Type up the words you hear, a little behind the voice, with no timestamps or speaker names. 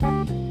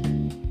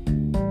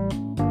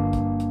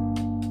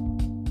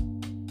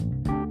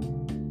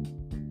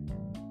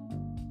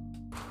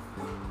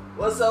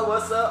What's up?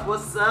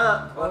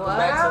 Welcome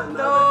back to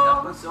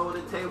another episode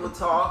of Table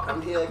Talk.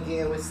 I'm here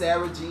again with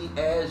Sarah G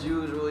as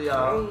usual,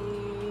 y'all.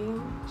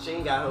 Hey. She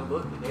ain't got her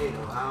book today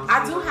though.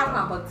 I do have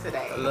my book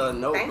today. A little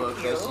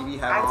notebook that she be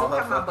having all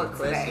her fucking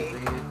questions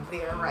in.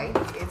 They're right.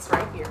 It's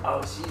right here.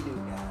 Oh, she do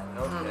got it.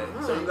 Okay.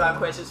 Mm-hmm. So you got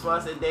questions for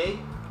us today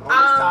on this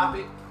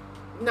topic?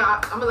 No,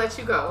 I'm gonna let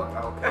you go.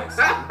 Okay.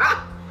 So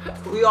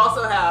we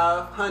also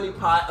have Honey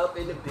Pot up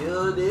in the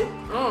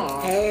building.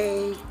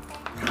 Hey.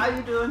 How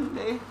you doing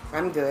today?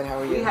 I'm good. How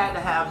are you? We had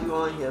to have you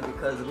on here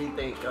because we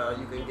think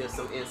you can give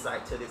some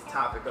insight to this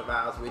topic of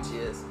ours, which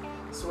is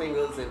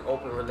swingers and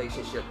open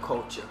relationship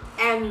culture.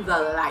 And the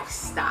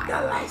lifestyle.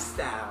 The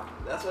lifestyle.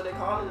 That's what they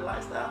call it, the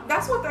lifestyle?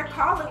 That's what they're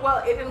calling.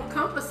 Well, it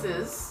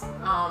encompasses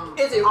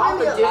Is it all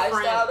really the a different...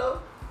 lifestyle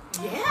though?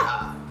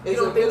 Yeah. Is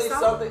it really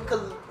something?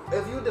 Because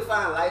if you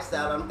define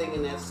lifestyle, I'm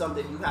thinking that's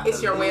something you have to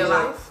It's your way of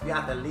life. You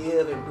have to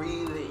live and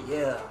breathe it.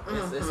 Yeah.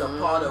 It's a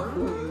part of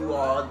who you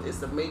are. It's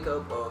the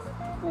makeup of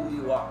who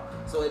you are.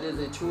 So is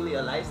it truly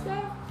a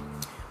lifestyle?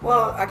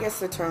 Well, I guess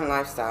the term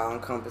lifestyle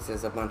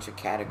encompasses a bunch of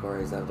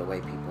categories of the way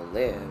people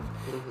live.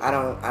 Mm-hmm.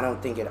 I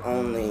don't think it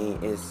only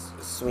is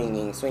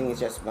swinging. Swinging is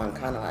just one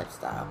kind of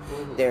lifestyle.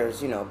 Mm-hmm.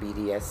 There's,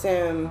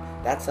 BDSM,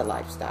 that's a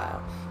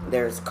lifestyle.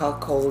 There's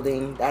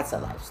cuckolding, that's a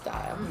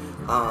lifestyle.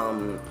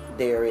 Mm-hmm.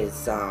 There is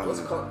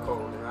what's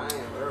cuckolding? I ain't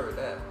heard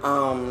that.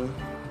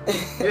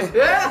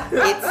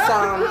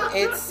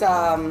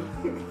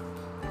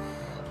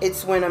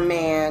 It's when a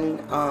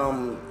man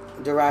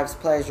derives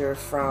pleasure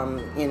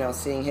from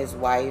seeing his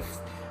wife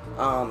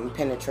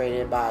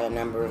penetrated by a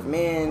number of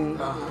men.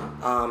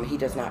 He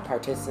does not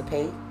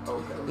participate.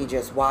 Okay. He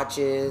just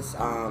watches.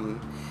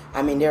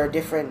 There are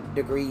different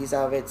degrees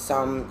of it.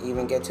 Some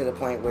even get to the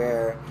point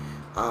where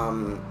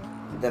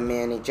the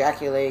men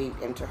ejaculate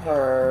into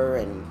her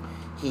and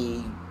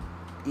he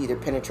either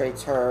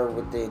penetrates her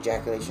with the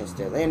ejaculation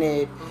still in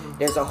it. Mm-hmm.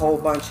 There's a whole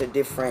bunch of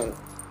different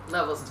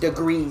levels,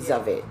 degrees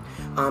of it.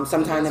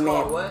 Sometimes the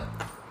man what?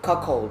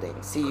 Cuckolding,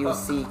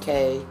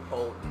 CUCK.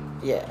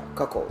 Yeah,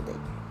 cuckolding.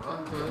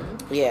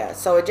 Mm-hmm. Yeah,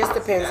 so it just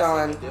depends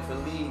on.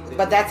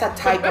 But that's a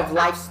type of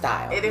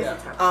lifestyle. It is a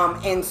type.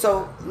 And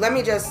so let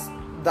me just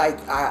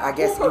I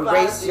guess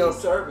erase your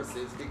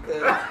services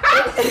because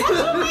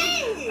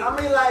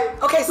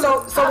okay,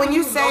 so when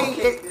you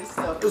say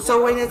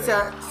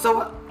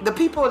so the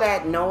people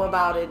that know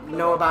about it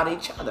know about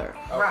each other.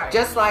 Right.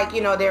 Just like,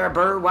 there are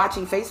bird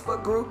watching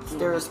Facebook groups,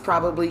 there's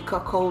probably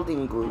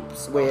cuckolding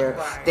groups where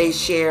they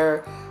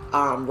share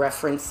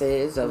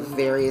references of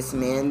various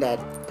men that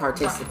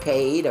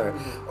participate or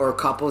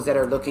couples that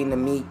are looking to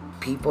meet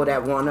people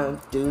that want to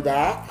do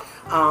that.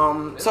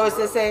 So it's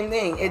the same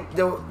thing. If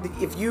there are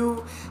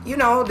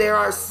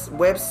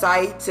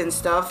websites and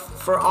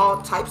stuff for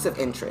all types of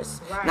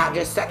interests, not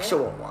just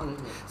sexual ones.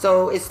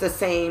 So it's the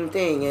same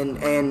thing,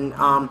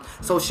 and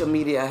social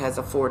media has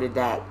afforded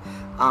that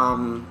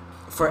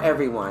for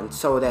everyone,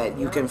 so that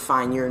you can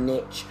find your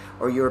niche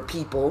or your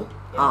people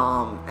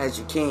as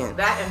you can.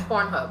 That and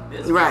Pornhub.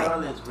 This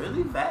girl is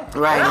really bad.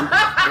 Right.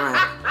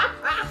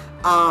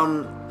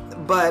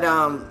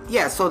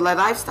 So the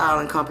lifestyle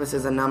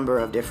encompasses a number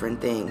of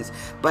different things.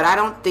 But I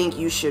don't think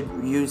you should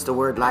use the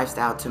word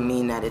lifestyle to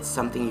mean that it's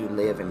something you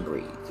live and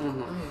breathe.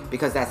 Mm-hmm.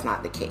 Because that's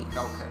not the case.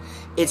 Okay.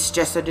 It's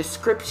just a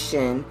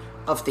description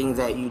of things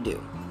that you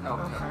do.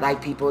 Okay.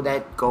 Like people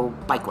that go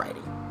bike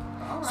riding.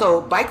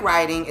 So bike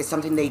riding is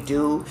something they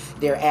do.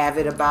 They're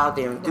avid about.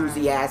 They're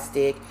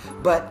enthusiastic.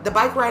 But the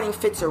bike riding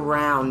fits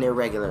around their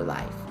regular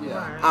life.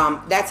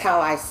 Yeah. That's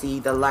how I see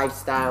the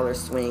lifestyle or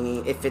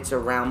swinging. It fits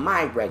around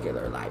my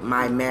regular life,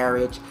 my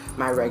marriage,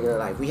 my regular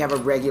life. We have a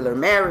regular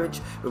marriage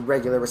with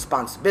regular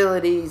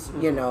responsibilities,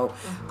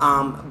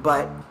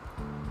 but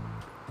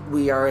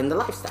we are in the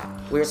lifestyle.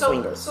 We're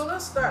swingers. So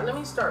let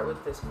me start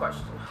with this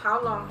question.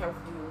 How long have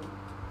you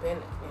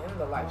been in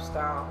the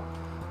lifestyle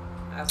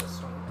as a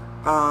swinger?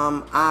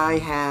 I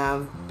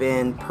have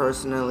been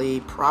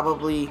personally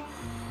probably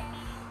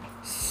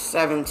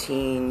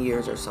 17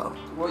 years or so.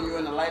 Were you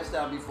in the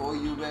lifestyle before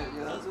you met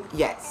your husband?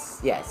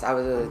 Yes. I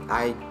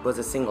was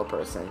a single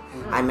person.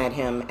 Mm-hmm. I met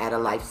him at a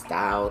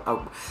lifestyle,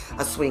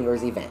 a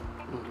swingers event.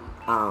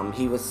 Mm-hmm.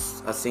 He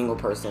was a single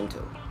person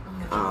too.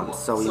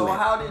 So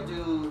how did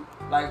you,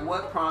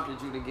 what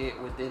prompted you to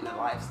get within the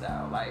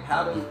lifestyle? Like,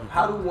 how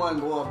do one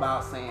go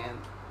about saying,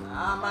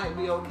 I might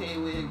be okay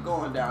with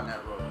going down that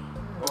road?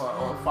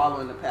 Or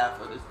following the path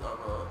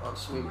of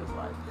swingers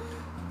life?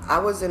 I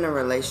was in a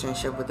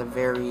relationship with a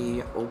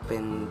very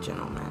open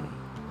gentleman.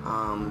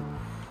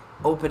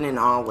 Open in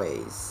all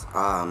ways,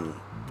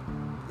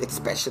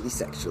 especially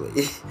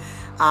sexually.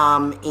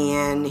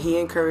 And he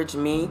encouraged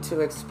me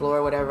to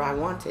explore whatever I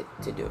wanted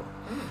to do.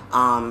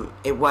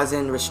 It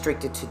wasn't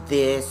restricted to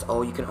this,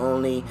 you can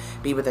only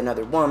be with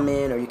another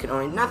woman, or you can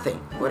only nothing.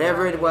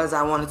 Whatever it was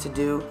I wanted to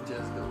do,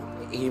 just do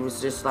it. He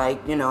was just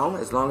like,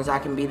 as long as I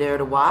can be there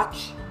to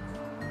watch,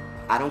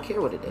 I don't care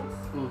what it is.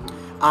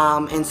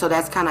 Mm-hmm. And so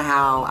that's kind of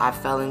how I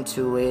fell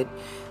into it.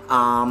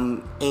 I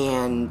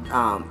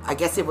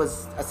guess it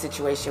was a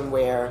situation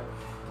where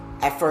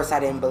at first I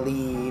didn't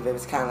believe. It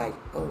was kind of like,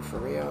 oh, for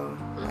real?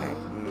 Like,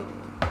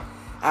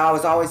 I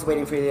was always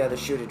waiting for the other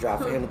shoe to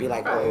drop for him to be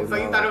like, oh, so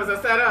you thought it was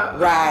a setup?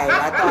 Right.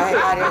 I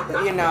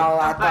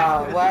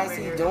thought, why is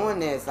he doing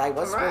this? Like,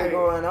 what's really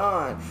going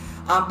on?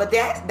 But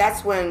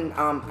that's when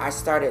I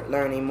started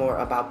learning more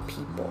about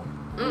people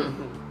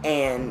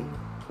and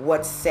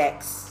what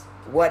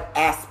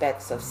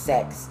aspects of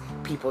sex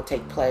people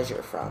take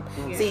pleasure from.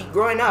 Yeah. See,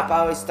 growing up, I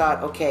always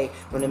thought, okay,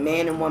 when a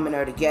man and woman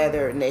are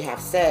together and they have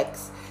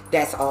sex,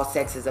 that's all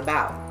sex is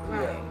about.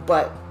 Right.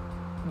 But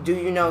do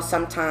you know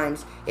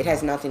sometimes it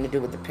has nothing to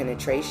do with the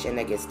penetration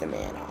that gets the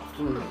man off?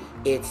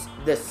 It's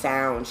the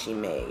sound she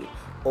made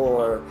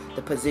or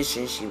the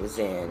position she was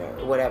in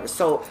or whatever.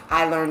 So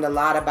I learned a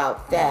lot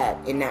about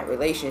that in that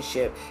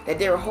relationship, that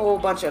there are a whole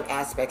bunch of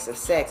aspects of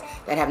sex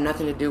that have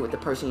nothing to do with the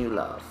person you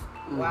love.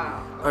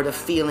 Wow. Or the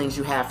feelings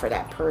you have for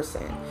that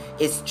person.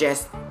 It's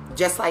just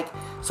like,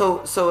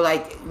 so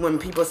like when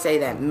people say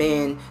that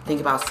men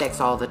think about sex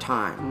all the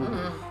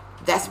time,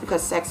 that's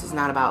because sex is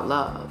not about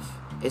love.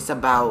 It's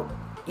about,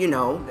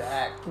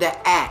 the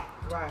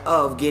act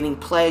of getting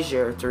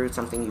pleasure through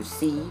something you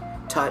see,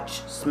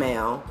 touch,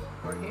 smell,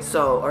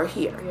 or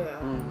hear.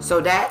 Yeah. So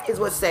that is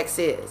what sex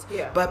is.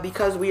 Yeah. But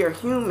because we are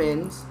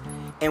humans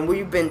and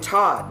we've been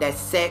taught that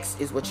sex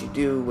is what you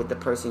do with the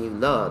person you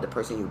love, the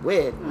person you're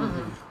with,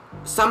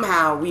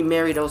 somehow we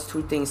marry those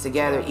two things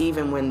together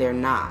even when they're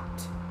not.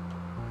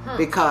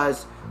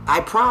 Because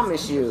I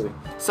promise you,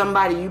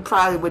 somebody you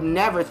probably would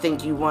never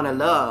think you want to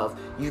love,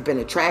 you've been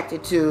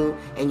attracted to,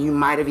 and you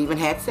might have even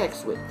had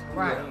sex with.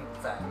 Right.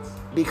 Facts.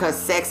 Because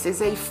sex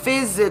is a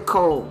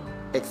physical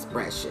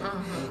expression.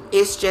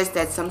 It's just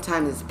that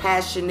sometimes it's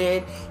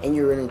passionate and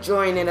you're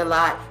enjoying it a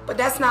lot, but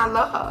that's not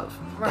love.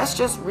 Right. That's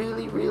just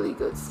really, really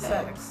good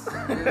sex.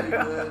 Really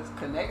good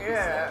connection.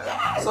 Yeah.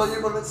 Yes.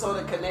 So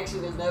the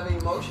connection is never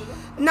emotional?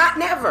 Not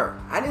never.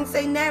 I didn't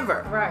say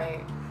never.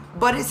 Right.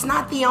 But it's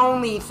not the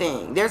only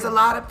thing. There's a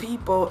lot of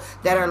people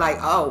that are like,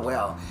 oh,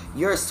 well,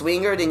 you're a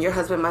swinger, then your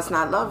husband must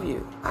not love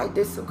you. I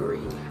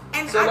disagree.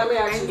 And so let me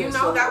ask you this.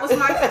 That was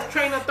my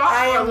train of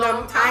thought for a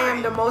long time. I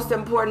am the most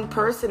important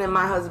person in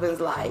my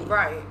husband's life.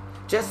 Right.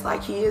 Just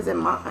like he is in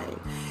mine.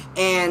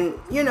 And,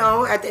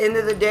 at the end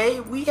of the day,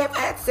 we have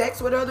had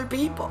sex with other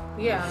people.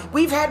 Yeah.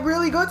 We've had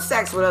really good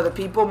sex with other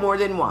people more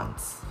than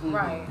once.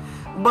 Right.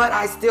 But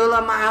I still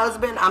love my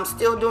husband. I'm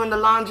still doing the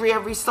laundry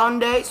every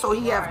Sunday so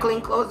he have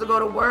clean clothes to go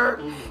to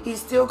work.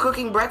 He's still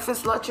cooking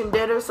breakfast, lunch, and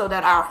dinner so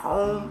that our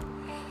home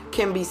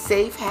can be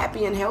safe,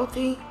 happy, and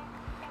healthy.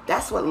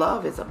 That's what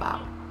love is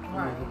about.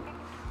 Right.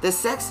 The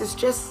sex is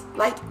just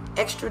like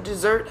extra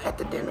dessert at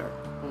the dinner.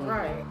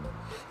 Right.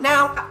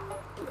 Now,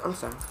 I'm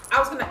sorry. I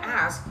was going to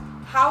ask,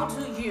 how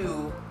do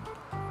you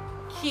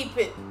keep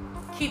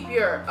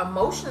your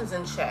emotions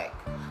in check?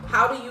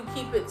 How do you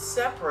keep it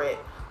separate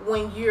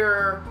when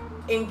you're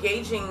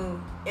engaging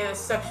in a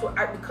sexual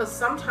act? Because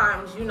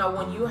sometimes,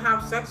 when you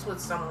have sex with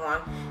someone,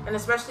 and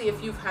especially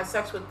if you've had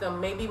sex with them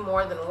maybe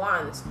more than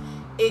once,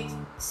 it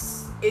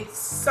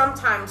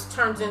sometimes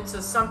turns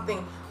into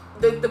something,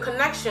 the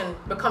connection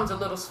becomes a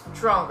little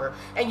stronger.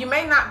 And you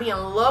may not be in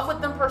love with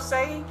them per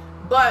se,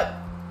 but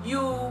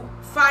you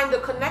find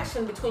a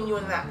connection between you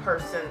and that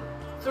person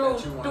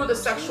through the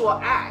sexual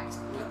act.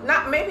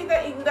 Not maybe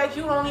that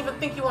you don't even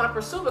think you want to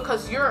pursue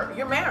because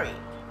you're married.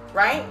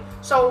 Right?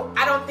 So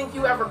I don't think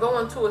you ever go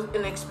into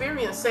an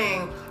experience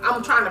saying,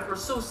 I'm trying to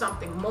pursue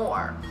something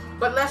more.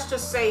 But let's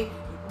just say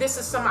this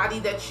is somebody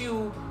that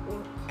you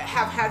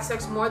have had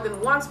sex more than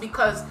once,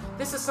 because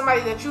this is somebody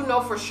that you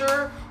know for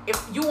sure,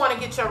 if you want to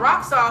get your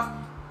rocks off,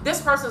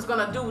 this person's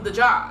going to do the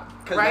job.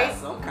 Right?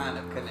 That's some kind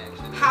of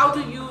connection. How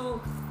do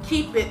you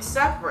keep it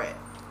separate?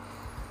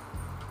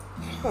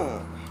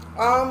 I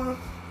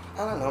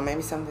don't know.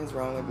 Maybe something's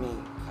wrong with me.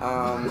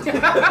 I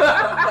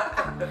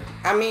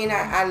mean,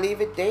 I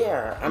leave it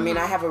there. I mean,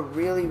 I have a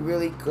really,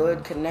 really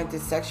good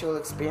connected sexual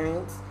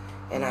experience,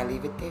 and I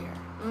leave it there.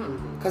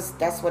 Because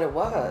that's what it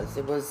was.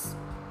 It was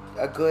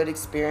a good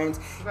experience.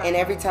 Right. And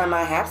every time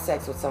I have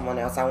sex with someone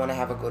else, I want to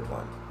have a good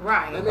one.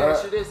 Right. Let me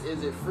ask you this.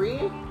 Is it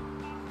freeing?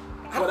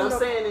 What I'm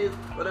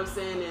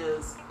saying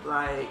is,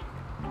 like,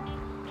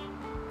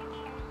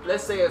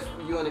 let's say if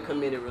you're in a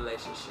committed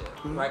relationship,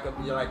 like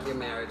your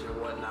marriage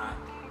and whatnot,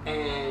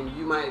 and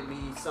you might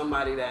be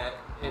somebody that,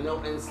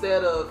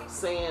 instead of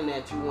saying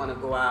that you want to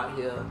go out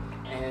here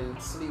and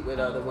sleep with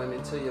other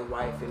women to your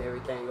wife and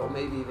everything, or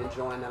maybe even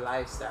join the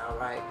lifestyle,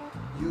 right?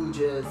 You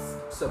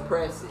just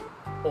suppress it,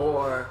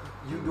 or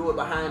you do it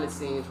behind the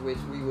scenes, which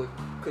we would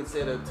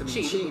consider to be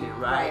cheating,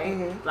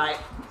 right? Like,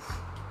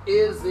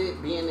 is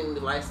it being in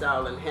the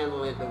lifestyle and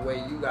handling it the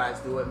way you guys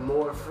do it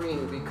more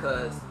freeing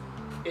because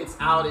it's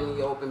out in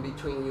the open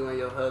between you and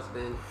your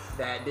husband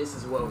that this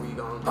is what we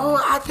gonna do?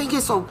 Oh, I think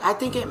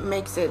it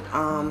makes it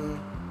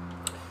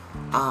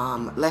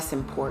less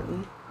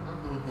important.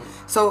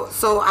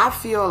 So I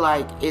feel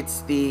like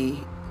it's the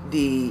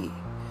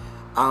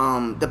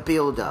the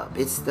build up.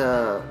 It's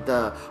the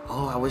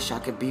oh, I wish I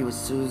could be with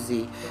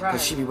Susie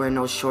because she be wearing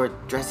those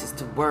short dresses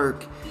to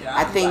work. Yeah,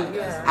 I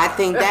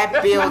think that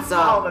builds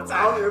all up. the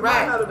time.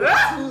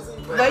 Right.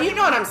 But you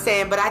know what I'm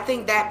saying. But I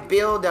think that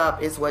build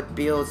up is what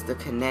builds the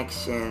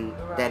connection.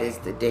 That is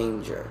the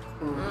danger.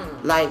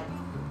 Mm-hmm. Like,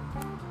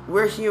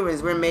 we're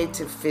humans. We're made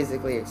to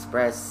physically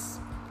express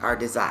our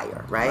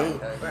desire, right?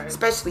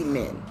 Especially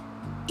men.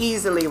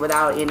 Easily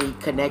without any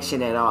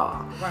connection at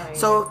all. Right.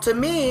 So to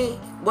me,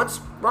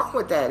 what's wrong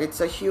with that? It's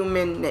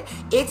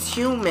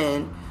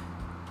human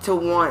to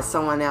want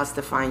someone else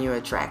to find you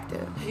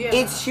attractive. Yeah.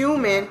 It's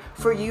human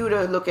for you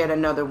to look at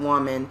another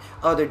woman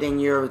other than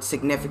your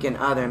significant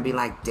other and be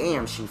like,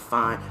 damn, she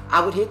fine.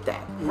 I would hit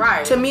that.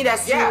 Right. To me,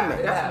 that's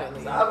human.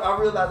 Definitely. I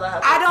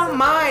realize I don't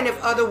mind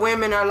if other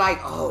women are like,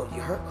 oh,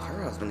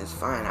 her husband is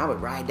fine. I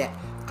would ride that.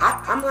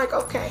 I'm like,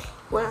 okay,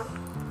 well.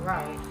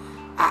 Right.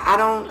 I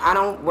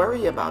don't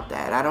worry about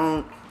that.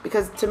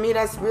 Because to me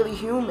that's really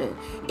human.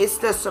 It's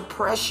the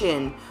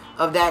suppression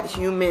of that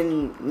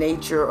human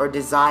nature or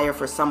desire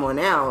for someone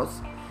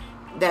else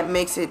that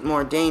makes it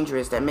more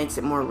dangerous, that makes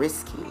it more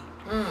risky.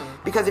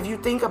 Because if you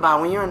think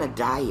about when you're on a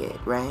diet,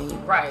 right?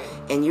 Right.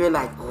 And you're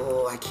like,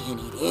 oh, I can't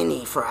eat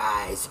any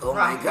fries. Oh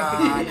my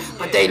God.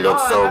 But they look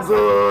so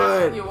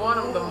good. You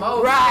want them the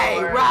most.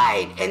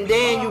 Right. And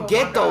then you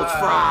get those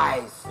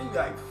fries. You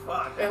like,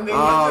 fuck.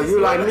 You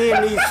like me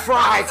and these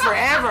fries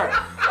forever.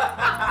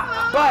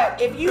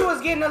 But if you was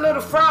getting a little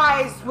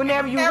fries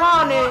whenever you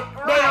wanted,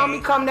 they don't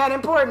become that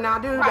important now,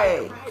 do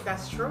they? Right,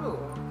 that's true.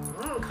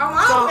 Come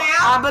on, so man.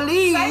 I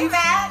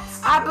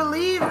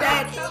believe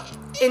that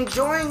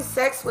enjoying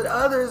sex with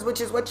others, which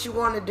is what you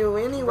want to do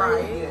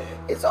anyway,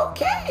 it's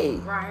okay.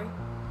 Right.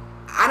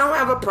 I don't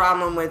have a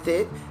problem with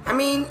it. I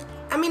mean,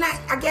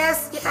 I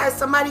guess,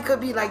 somebody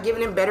could be like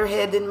giving him better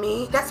head than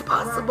me. That's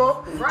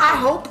possible. Right. I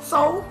hope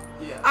so.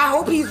 Yeah. I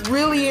hope he's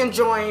really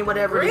enjoying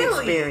whatever the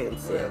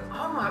experience is.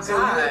 Oh my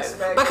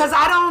God. Because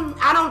I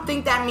don't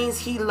think that means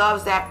he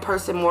loves that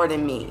person more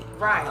than me.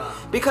 Right.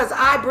 Because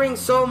I bring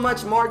so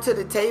much more to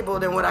the table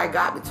than what I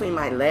got between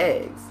my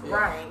legs.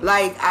 Right.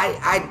 Like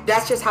I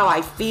that's just how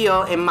I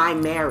feel in my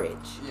marriage.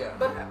 Yeah.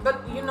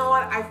 But you know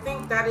what? I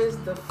think that is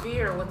the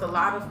fear with a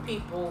lot of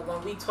people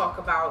when we talk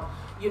about,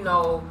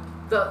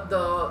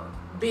 the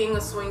being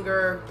a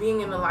swinger, being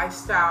in a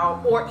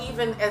lifestyle, or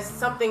even as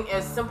something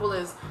as simple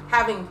as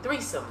having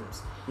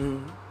threesomes.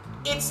 Mm-hmm.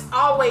 It's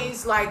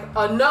always like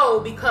a no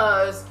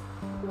because,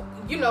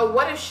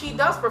 what if she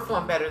does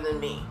perform better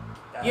than me?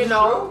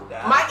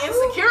 My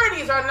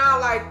insecurities are now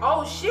like,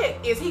 oh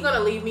shit, is he gonna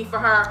leave me for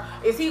her?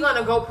 Is he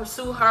gonna go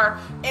pursue her?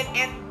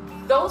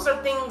 And those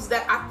are things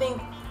that I think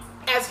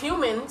as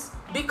humans,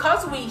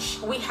 because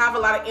we have a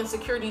lot of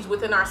insecurities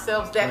within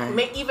ourselves that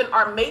even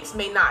our mates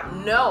may not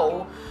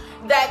know,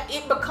 that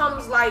it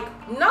becomes like,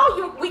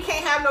 no, we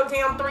can't have no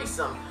damn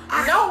threesome.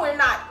 No, we're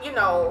not,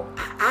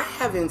 I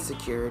have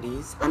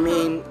insecurities.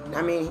 Mm-hmm.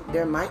 I mean,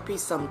 there might be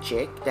some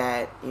chick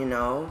that,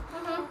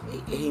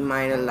 he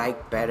might have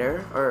liked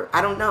better, or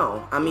I don't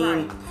know.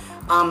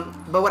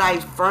 But what I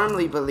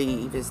firmly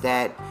believe is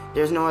that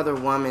there's no other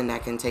woman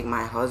that can take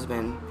my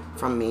husband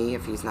from me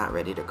if he's not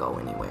ready to go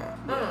anywhere.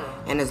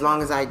 And as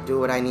long as I do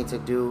what I need to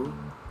do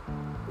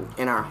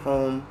in our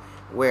home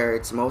where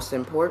it's most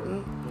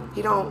important,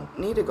 he don't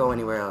need to go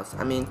anywhere else.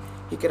 I mean,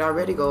 he could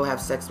already go have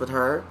sex with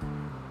her.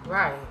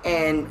 Right.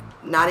 And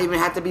not even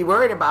have to be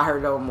worried about her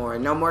no more.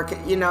 No more,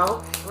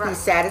 he's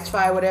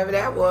satisfied whatever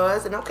that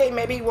was. And okay,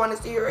 maybe he want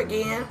to see her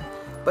again.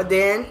 But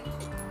then,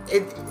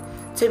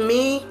 to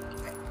me,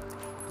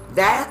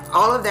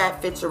 all of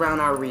that fits around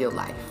our real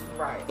life.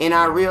 Right. And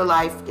our real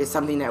life is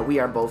something that we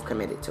are both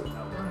committed to.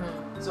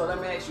 Mm-hmm. So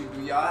let me ask you,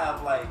 do y'all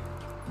have like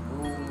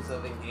rules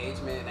of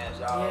engagement as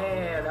y'all?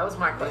 Yeah, that was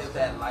my question. Live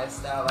that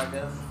lifestyle, I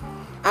guess.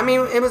 I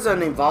mean, it was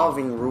an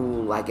evolving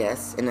rule, I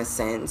guess, in a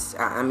sense.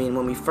 I mean,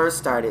 when we first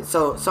started,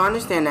 so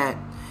understand that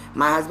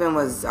my husband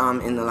was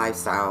in the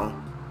lifestyle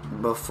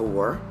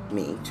before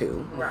me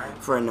too, right?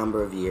 For a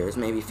number of years,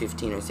 maybe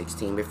 15 or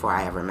 16 before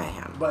I ever met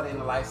him. But in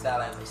the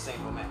lifestyle as a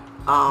single man.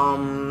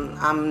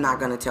 I'm not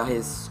gonna tell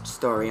his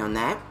story on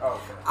that.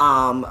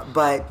 Okay.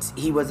 But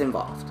he was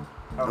involved.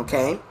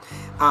 Okay.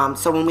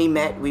 So when we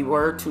met, we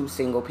were two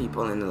single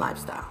people in the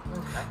lifestyle.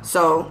 Okay.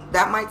 So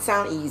that might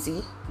sound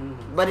easy,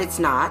 but it's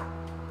not.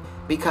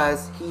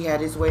 Because he had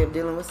his way of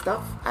dealing with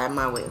stuff, I had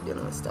my way of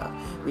dealing with stuff.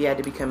 We had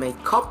to become a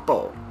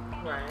couple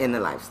in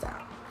the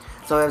lifestyle.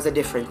 So it was a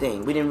different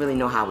thing. We didn't really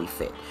know how we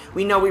fit.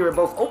 We know we were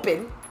both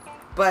open,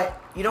 but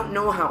you don't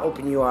know how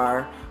open you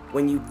are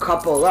when you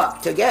couple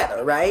up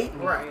together, right?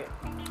 Right.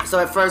 So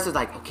at first it's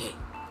like, okay,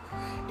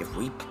 if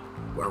we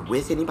were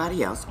with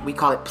anybody else, we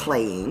call it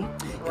playing.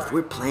 Right. If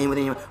we're playing with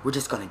anyone, we're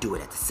just going to do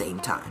it at the same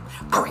time.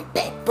 All right,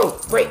 bang, boom,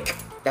 break.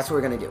 That's what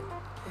we're going to do.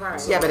 Right.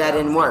 Yeah, but that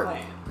didn't work.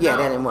 Yeah,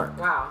 that didn't work.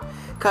 Wow.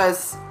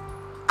 Because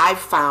I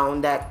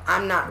found that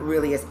I'm not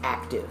really as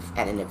active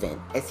at an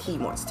event as he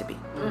wants to be.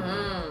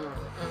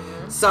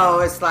 So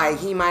it's like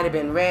he might have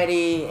been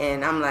ready,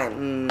 and I'm like,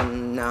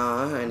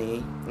 no,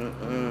 honey,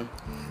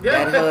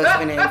 that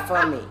husband ain't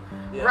for me.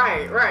 Yeah.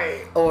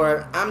 Right.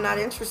 Or I'm not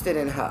interested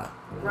in her.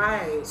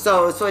 Right.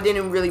 So it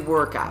didn't really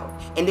work out.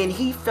 And then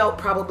he felt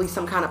probably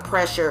some kind of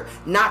pressure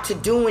not to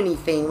do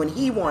anything when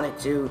he wanted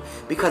to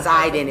because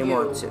I didn't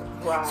want to.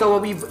 Right. So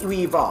we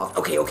evolved.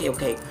 Okay.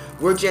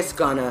 We're just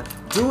gonna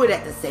do it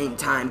at the same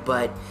time,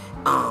 but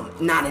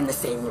not in the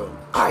same room.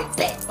 All right,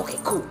 bet. Okay,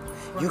 cool.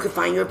 You can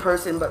find your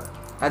person, but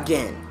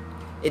again,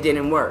 it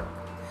didn't work.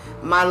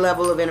 My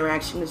level of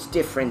interaction is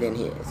different than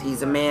his.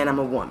 He's a man, I'm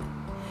a woman.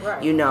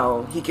 Right. You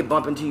know, he could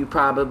bump into you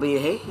probably,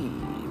 hey,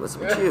 what's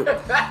with you?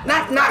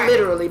 Not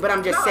literally, but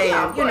I'm just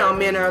saying, you know,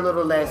 men are a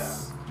little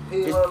less... Yeah.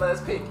 He's a little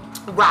less picky.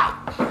 Right.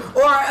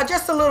 Or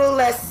just a little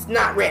less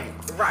not ready.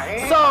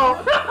 Right. So,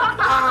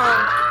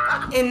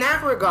 in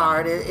that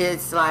regard,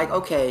 it's like,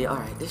 okay, all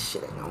right, this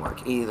shit ain't gonna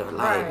work either.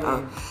 Like,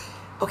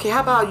 okay,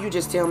 how about you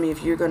just tell me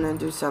if you're gonna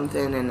do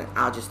something and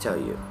I'll just tell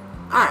you.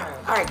 All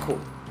right, cool.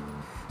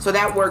 So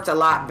that worked a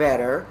lot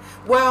better.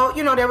 Well,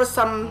 you know, there was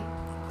some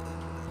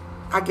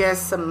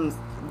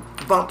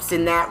bumps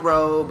in that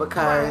road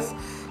because,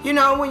 you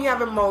know, when you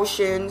have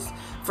emotions,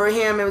 for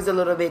him it was a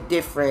little bit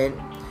different.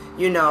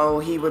 You know,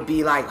 he would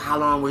be like, how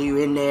long were you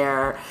in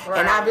there? Right.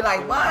 And I'd be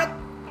like, what?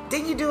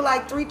 Didn't you do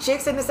like 3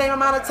 chicks in the same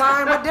amount of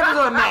time? What difference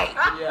would it make?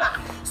 Yeah.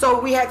 So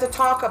we had to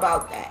talk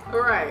about that.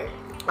 Right.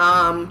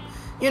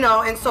 You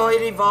know, and so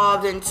it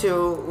evolved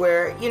into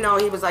where, you know,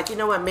 he was like, you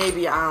know what,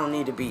 maybe I don't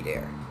need to be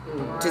there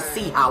to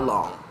see how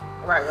long.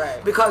 Right.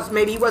 Because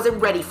maybe he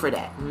wasn't ready for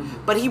that.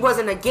 Mm-hmm. But he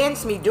wasn't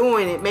against me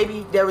doing it.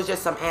 Maybe there was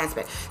just some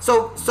aspect.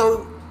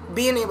 So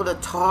being able to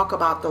talk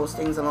about those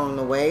things along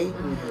the way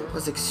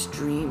was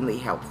extremely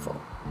helpful.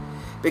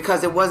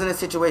 Because it wasn't a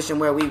situation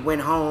where we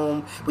went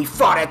home, we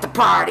fought at the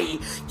party,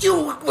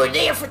 you were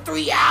there for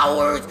 3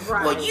 hours,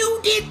 well, you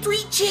did 3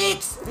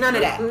 chicks. None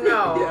of that.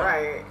 No,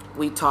 right.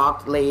 We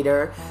talked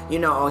later, you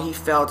know, he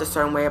felt a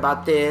certain way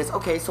about this.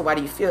 Okay, so why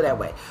do you feel that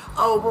way?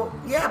 Oh, well,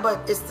 yeah,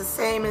 but it's the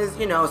same as,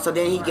 you know, so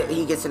then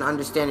he gets an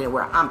understanding of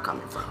where I'm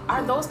coming from.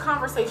 Are those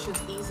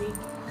conversations easy?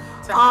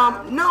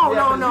 No.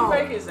 You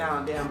make it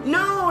sound damn easy.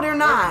 No, they're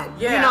not.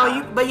 Yeah. You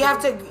know, but you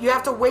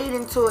have to wait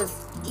until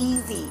it's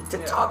easy to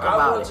talk about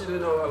it. I want you to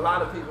know a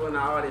lot of people in the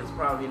audience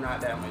probably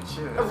not that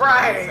mature.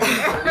 Right.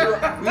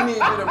 We need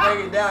you to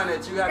break it down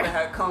that you have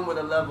to come with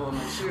a level of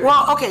maturity.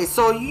 Well, okay,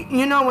 so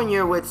you know when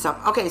you're with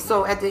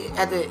so at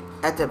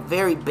the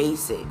very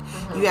basic,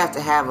 you have to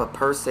have a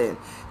person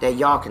that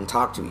y'all can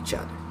talk to each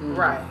other. Mm-hmm.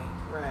 Right.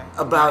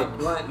 About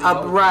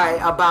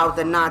about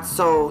the not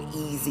so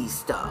easy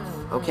stuff.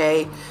 Mm-hmm.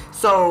 Okay?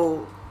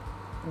 So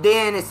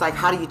then it's like,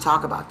 how do you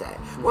talk about that?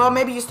 Well,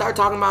 maybe you start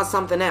talking about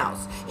something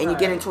else and you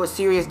get into a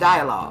serious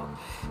dialogue,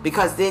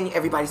 because then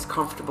everybody's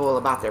comfortable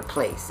about their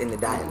place in the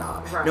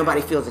dialogue. Right.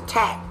 Nobody feels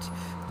attacked.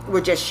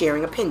 We're just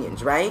sharing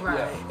opinions, right?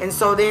 And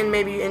so then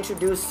maybe you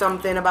introduce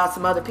something about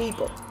some other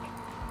people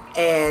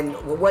and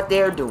what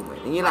they're doing.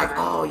 And you're like,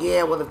 oh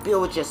yeah, well if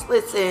Bill would just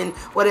listen,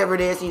 whatever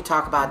it is, and you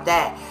talk about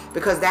that.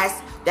 Because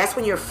that's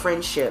when your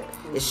friendship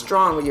is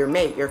strong with your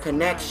mate. Your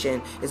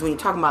connection is when you're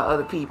talking about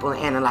other people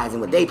and analyzing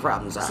what their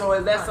problems are. So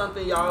is that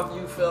something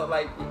you felt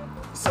like,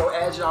 so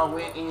as y'all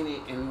went in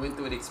it and went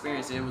through the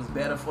experience, it was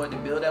better for it to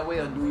build that way,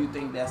 or do you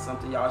think that's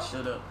something y'all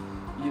should have,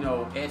 you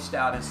know, etched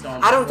out in stone?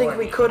 I don't think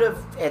we could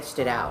have etched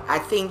it out. I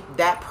think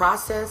that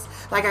process,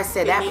 like I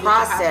said, that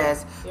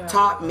process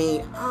taught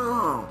me,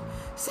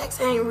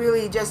 sex ain't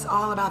really just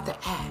all about the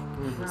act.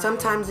 Mm-hmm.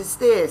 Sometimes it's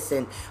this,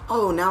 and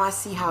now I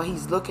see how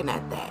he's looking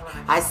at that.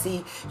 I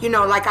see, you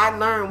know, like I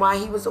learned why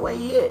he was the way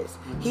he is.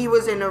 Mm-hmm. He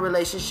was in a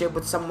relationship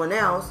with someone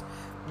else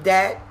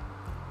that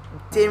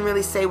didn't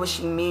really say what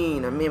she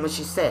what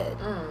she said.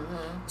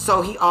 Mm-hmm.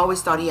 So he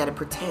always thought he had to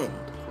pretend.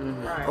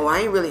 Mm-hmm. I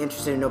ain't really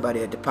interested in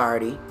nobody at the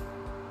party.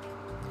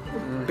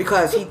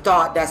 Because he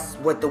thought that's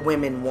what the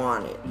women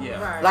wanted.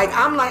 Yeah. Like,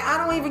 I'm like, I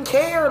don't even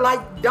care.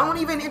 Like, don't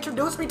even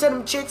introduce me to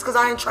them chicks because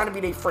I ain't trying to be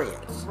their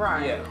friends.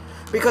 Right. Yeah.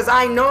 Because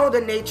I know the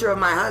nature of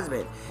my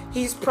husband.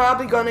 He's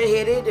probably going to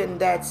hit it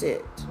and that's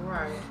it.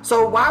 Right.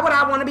 So why would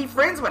I want to be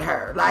friends with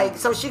her? Like,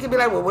 so she could be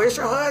like, well, where's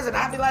your husband?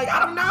 I'd be like,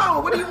 I don't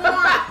know. What do you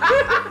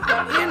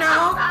want? You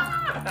know?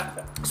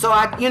 So,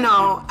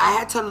 I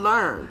had to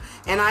learn.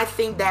 And I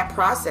think that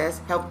process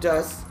helped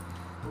us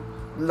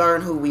learn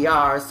who we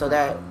are so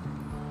that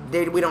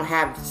we don't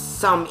have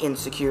some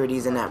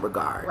insecurities in that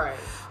regard. Right.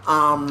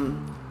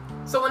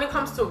 So when it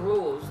comes to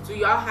rules, do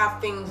y'all have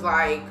things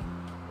like,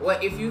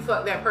 what if you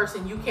fuck that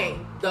person, you can't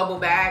double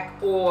back,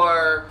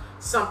 or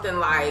something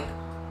like,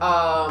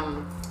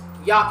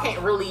 y'all can't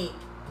really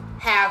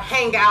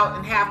hang out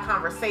and have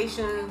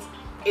conversations?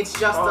 It's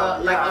just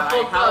a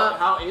hookup.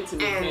 How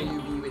intimate can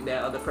you be with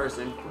that other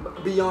person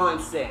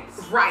beyond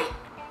sex? Right.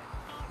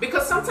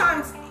 Because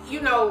sometimes, you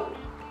know,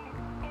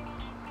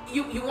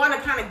 you want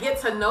to kind of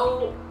get to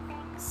know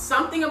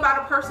something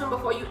about a person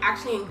before you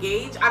actually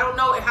engage. I don't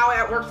know how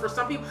that works for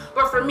some people,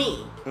 but for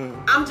me,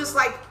 I'm just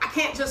like, I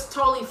can't just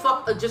totally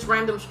fuck a just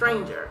random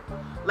stranger.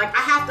 Like, I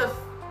have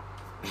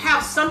to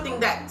have something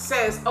that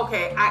says,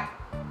 okay, I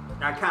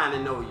kind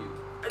of know you.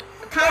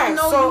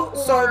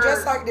 So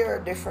just like there are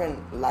different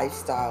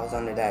lifestyles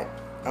under that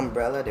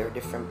umbrella, there are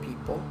different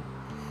people.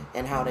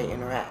 and how they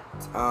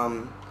interact.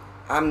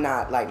 I'm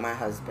not like my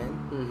husband.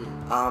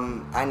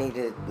 I need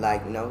to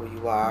like know who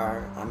you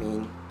are. I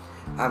mean,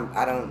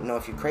 I don't know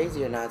if you're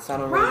crazy or not, so I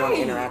don't really want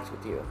to interact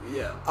with you.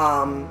 Yeah.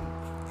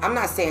 I'm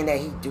not saying that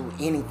he do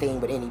anything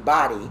with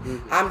anybody.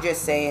 I'm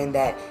just saying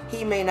that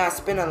he may not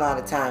spend a lot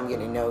of time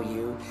getting to know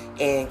you,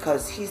 and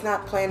because he's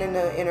not planning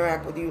to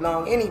interact with you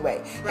long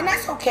anyway, and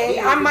that's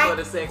okay. I might for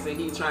the sex that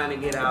he's trying to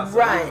get out,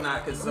 so he's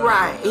not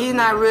concerned. He's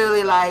not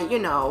really like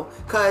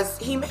because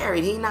he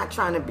married. He's not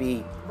trying to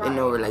be in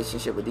no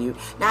relationship with you.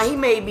 Now he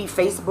may be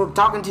Facebook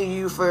talking to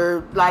you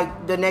for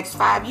like the next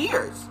 5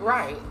 years.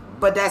 Right.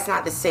 But that's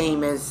not the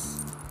same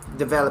as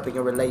developing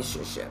a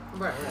relationship.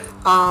 Right.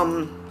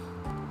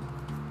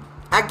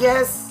 I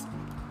guess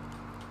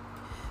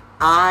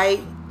I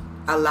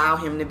allow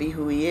him to be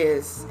who he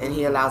is, and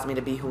he allows me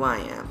to be who I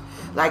am.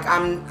 Like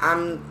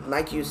I'm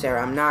like you,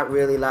 Sarah. I'm not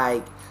really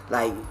like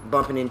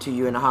bumping into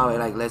you in the hallway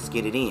like let's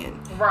get it in.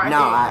 Right. No,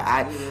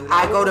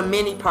 I go to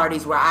many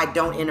parties where I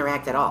don't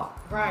interact at all.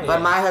 Right.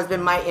 But my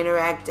husband might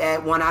interact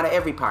at one out of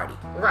every party.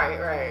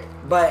 Right.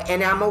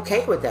 And I'm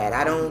okay with that.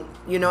 I don't,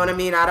 you know what I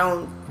mean? I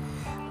don't.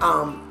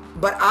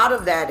 But out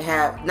of that,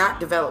 have not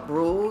developed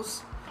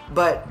rules.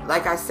 But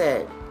like I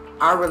said,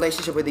 our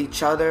relationship with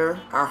each other,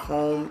 our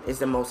home, is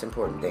the most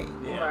important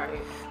thing. Yeah. Right.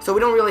 So we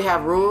don't really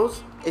have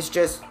rules. It's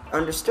just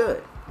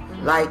understood.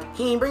 Like,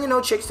 he ain't bringing no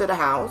chicks to the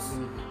house.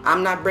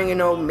 I'm not bringing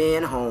no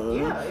men home.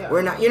 Yeah.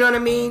 We're not, you know what I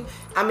mean?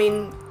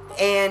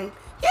 And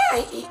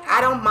yeah,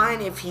 I don't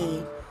mind if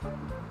he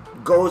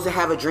goes to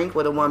have a drink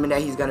with a woman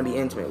that he's going to be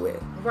intimate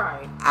with.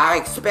 Right. I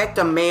expect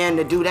a man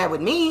to do that with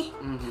me.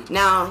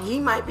 Now, he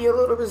might be a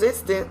little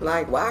resistant,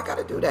 like, why I got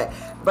to do that?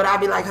 But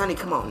I'd be like, honey,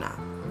 come on now.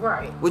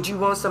 Right. Would you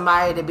want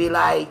somebody to be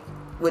like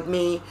with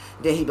me?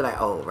 Then he'd be like,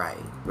 oh, right.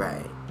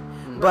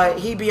 But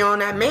he be on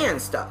that man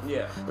stuff.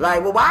 Yeah.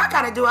 Like, well, why I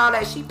gotta do all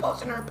that? She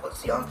posting her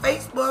pussy on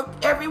Facebook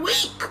every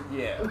week.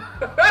 Yeah.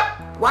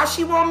 Why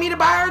she want me to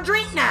buy her a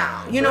drink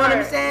now? You know what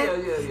I'm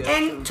saying? Yeah.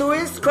 And to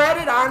his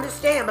credit, I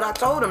understand. But I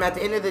told him at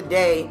the end of the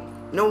day,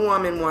 no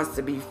woman wants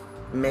to be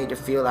made to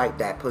feel like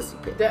that pussy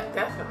pit.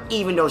 Definitely.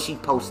 Even though she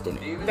posting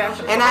it.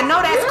 Definitely. And I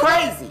know that's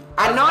crazy.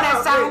 I know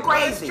that sounds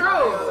crazy. It's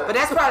true. But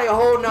that's probably a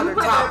whole nother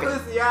topic.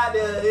 That pussy out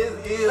there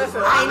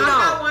Listen, I I'm know.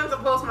 not one to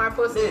post my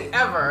pussy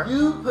ever.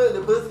 You put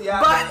the pussy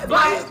out there.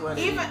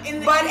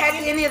 But at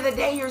at the end of the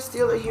day, you're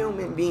still a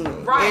human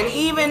being. Right. And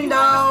even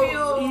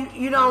though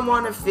you don't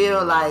want to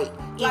feel like,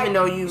 even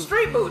though you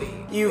street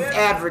booty, you've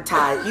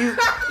advertised, you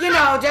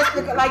just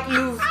because, like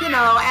you've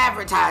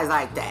advertised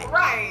like that.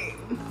 Right.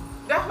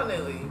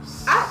 Definitely.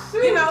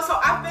 So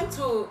I've been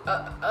to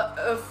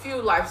a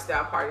few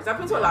lifestyle parties. I've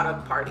been to a lot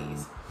of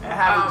parties. And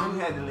how did you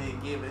handle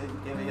it,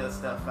 giving your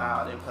stuff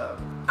out in public?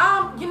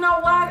 You know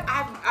what?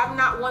 I'm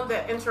not one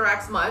that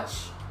interacts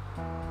much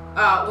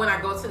when I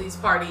go to these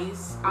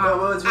parties. But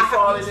was you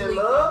falling in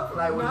love?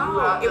 Like,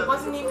 no, it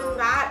wasn't even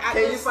that.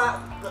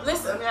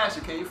 Listen. Let me ask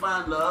you, can you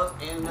find love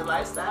in the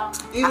lifestyle?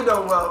 Even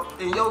though, well,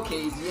 in your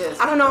case, yes.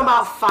 I don't know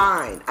about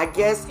find. I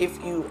guess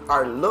if you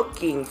are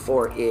looking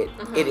for it,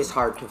 it is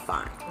hard to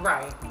find.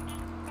 Right.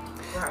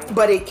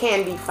 But it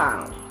can be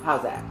found.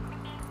 How's that?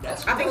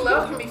 I think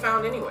love can be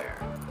found anywhere.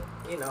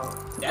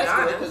 That's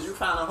good because you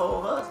found a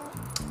whole husband.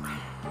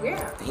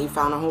 Yeah. He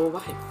found a whole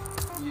wife.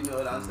 You know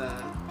what I'm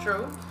saying?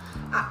 True.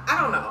 I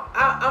don't know.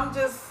 I'm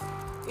just,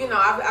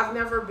 I've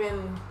never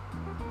been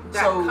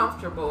that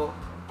comfortable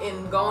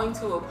in going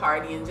to a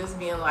party and just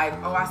being like,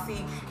 oh, I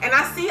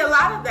see a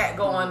lot of that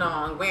going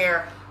on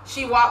where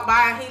she walked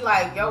by and he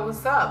like, yo,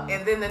 what's up?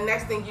 And then the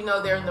next thing you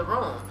know, they're in the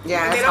room.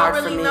 Yeah, and it's they don't hard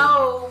really for me.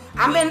 know.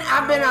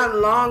 I've been a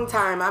long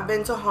time. I've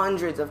been to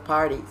hundreds of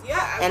parties.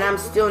 Yeah. And I'm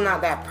still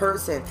not that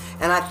person.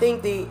 And I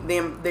think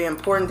the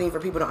important thing for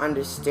people to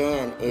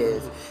understand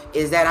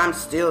is that I'm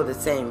still the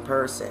same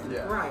person.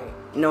 Yeah. Right.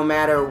 No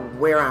matter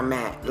where I'm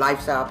at,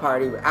 lifestyle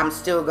party, I'm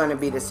still going to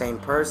be the same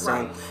person.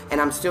 Right. And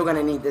I'm still going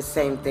to need the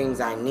same things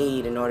I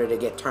need in order to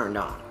get turned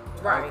on.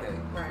 Right. Okay.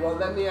 Right. Well,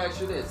 let me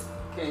ask you this.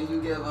 Can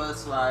you give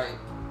us, like,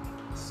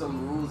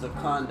 some rules of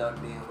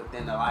conduct then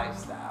within the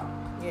lifestyle?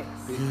 Yes.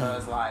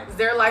 Because, like, Is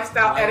there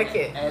lifestyle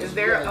etiquette? Is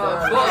there a book?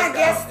 I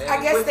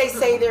guess they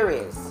say there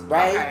is,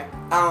 right?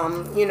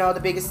 Okay. The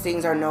biggest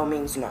things are no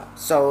means no.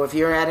 So if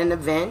you're at an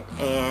event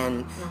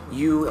and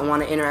you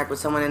want to interact with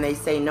someone and they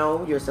say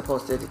no, you're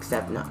supposed to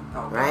accept no,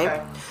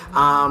 right?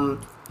 Okay.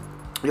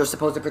 You're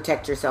supposed to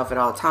protect yourself at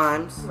all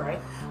times. Right.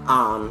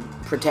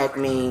 Protect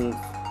means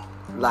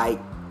like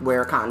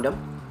wear a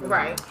condom.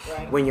 Right.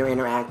 When you're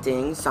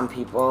interacting, some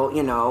people,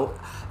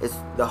 it's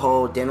the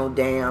whole dental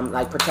dam,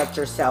 like protect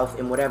yourself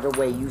in whatever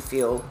way you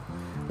feel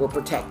will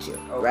protect you,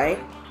 right?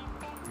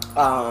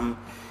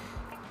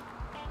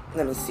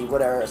 Let me see,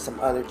 what are some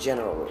other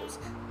general rules?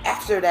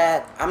 After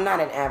that, I'm not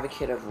an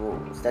advocate of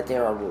rules, that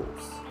there are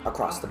rules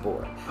across the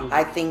board.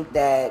 I think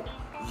that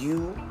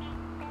you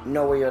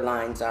know where your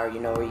lines are,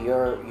 you know where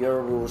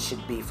your rules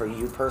should be for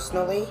you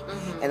personally,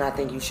 and I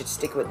think you should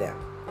stick with them.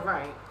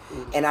 Right.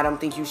 And I don't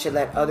think you should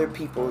let other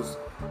people's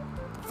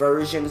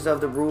versions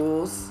of the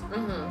rules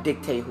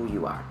dictate who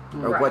you are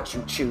or what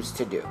you choose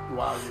to do.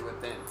 While you're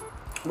within.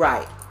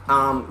 Right.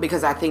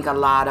 Because I think a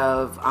lot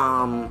of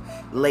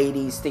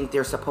ladies think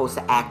they're supposed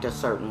to act a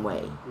certain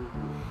way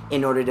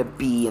in order to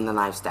be in the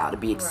lifestyle, to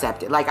be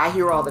accepted. Like, I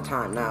hear all the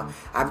time. Now,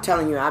 I'm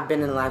telling you, I've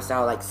been in the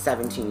lifestyle like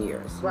 17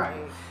 years.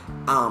 Right.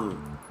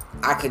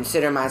 I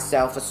consider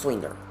myself a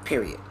swinger,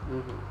 period.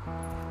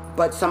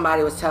 But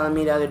somebody was telling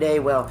me the other day,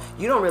 well,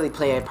 you don't really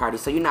play at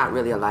parties, so you're not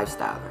really a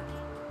lifestyler.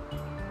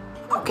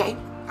 Okay.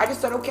 I just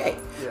said okay.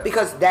 Yeah.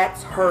 Because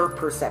that's her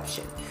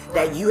perception.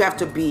 That you have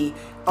to be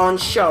on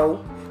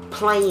show,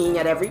 playing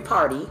at every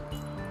party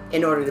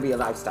in order to be a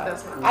lifestyler.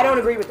 I don't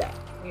agree with that.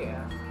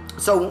 Yeah.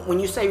 So when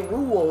you say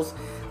rules,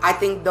 I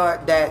think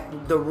that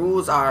the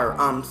rules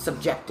are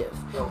subjective,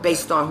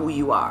 based on who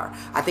you are.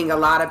 I think a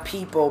lot of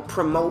people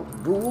promote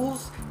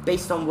rules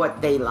based on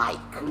what they like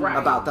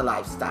about the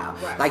lifestyle.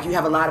 Right. Like, you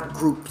have a lot of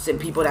groups and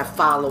people that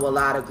follow a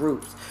lot of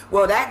groups.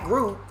 Well, that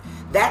group,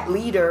 that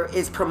leader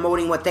is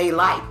promoting what they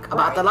like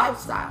about the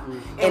lifestyle.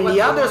 And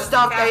the other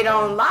stuff they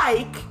don't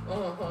like,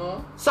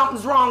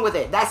 something's wrong with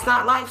it. That's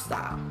not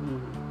lifestyle.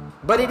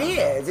 But it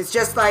is. It's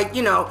just like,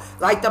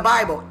 like the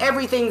Bible.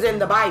 Everything's in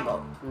the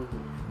Bible.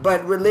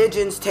 But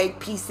religions take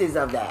pieces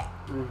of that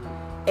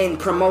and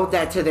promote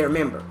that to their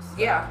members.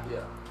 Yeah.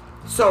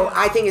 So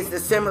I think it's the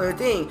similar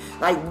thing.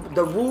 Like,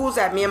 the rules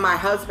that me and my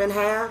husband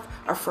have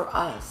are for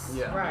us.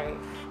 Yeah. Right.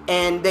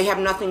 And they have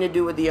nothing to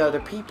do with the other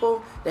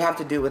people. They have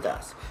to do with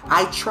us.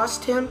 I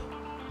trust him.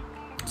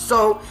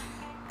 So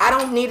I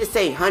don't need to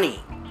say, honey,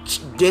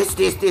 this,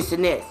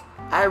 and this.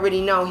 I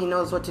already know he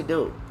knows what to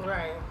do.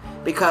 Right.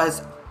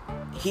 Because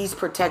he's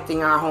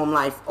protecting our home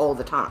life all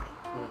the time.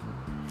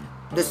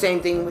 The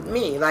same thing with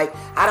me. Like,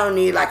 I don't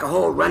need like a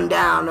whole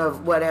rundown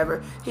of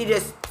whatever. He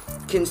just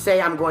can say,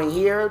 I'm going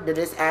here to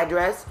this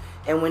address,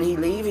 and when he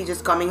leaves, he's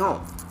just coming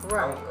home.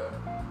 Right.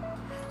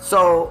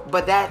 So,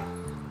 but that,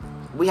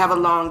 we have a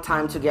long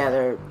time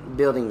together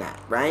building that,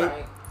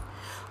 right?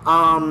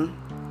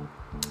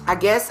 I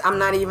guess I'm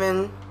not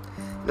even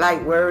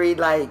like worried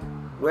like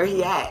where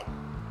he at.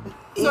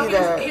 So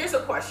here's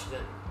a question.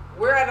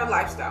 We're at a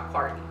lifestyle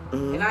party,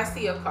 and I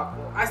see a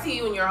couple. I see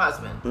you and your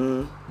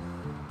husband.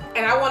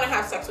 And I want to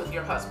have sex with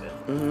your husband.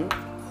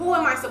 Who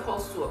am I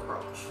supposed to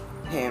approach?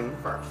 Him.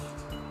 First.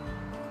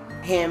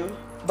 Him.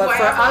 But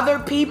for other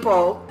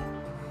people,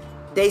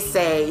 they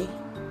say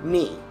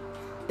me.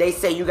 They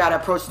say you gotta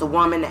approach the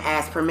woman to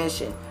ask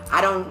permission.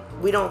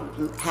 We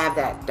don't have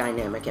that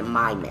dynamic in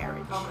my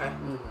marriage. Okay.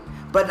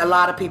 But a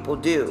lot of people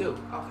do.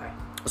 Okay.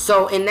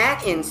 So in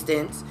that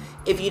instance,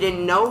 if you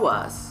didn't know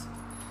us,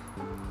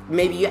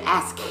 maybe you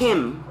ask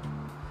him,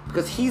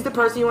 because he's the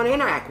person you want to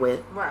interact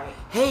with. Right.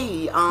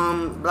 Hey,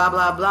 blah,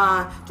 blah,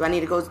 blah. Do I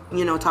need to go,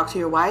 talk to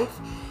your wife?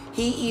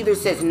 He either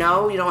says,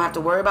 no, you don't have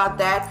to worry about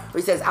that, or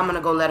he says, I'm going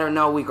to go let her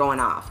know we're going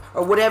off,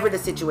 or whatever the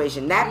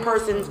situation. That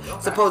person's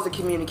supposed to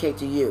communicate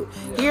to you.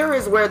 Yeah. Here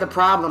is where the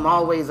problem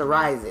always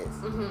arises.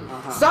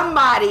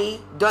 Somebody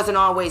doesn't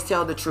always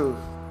tell the truth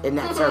in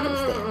that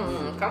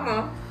circumstance. Come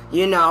on.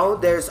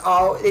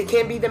 It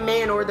can't be the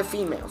man or the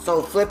female.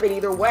 So flip it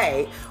either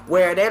way,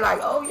 where they're like,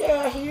 oh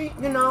yeah, he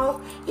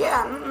don't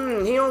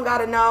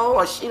gotta know,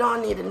 or she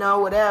don't need to know,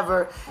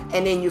 whatever.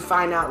 And then you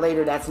find out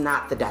later that's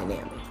not the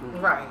dynamic.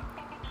 Right.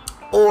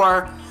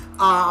 Or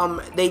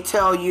they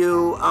tell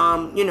you,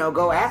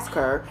 go ask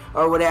her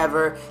or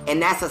whatever,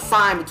 and that's a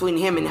sign between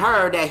him and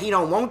her that he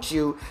don't want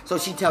you, so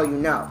she tell you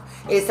no.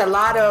 It's a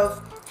lot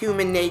of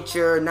human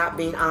nature, not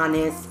being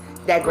honest,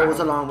 that goes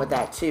along with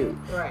that too.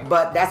 Right.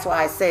 But that's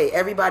why I say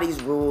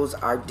everybody's rules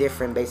are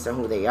different based on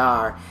who they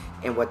are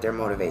and what their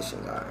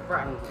motivations are.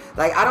 Right.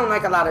 Like, I don't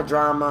like a lot of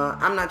drama.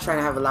 I'm not trying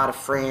to have a lot of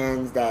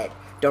friends that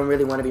don't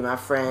really want to be my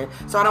friend.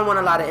 So I don't want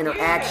a lot of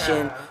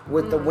interaction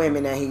with the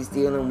women that he's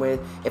dealing with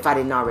if I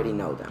didn't already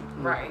know them.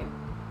 Right.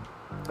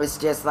 It's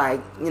just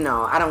like, it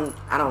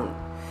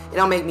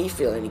don't make me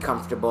feel any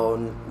comfortable,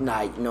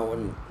 like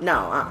knowing,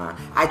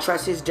 I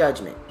trust his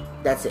judgment.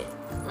 That's it.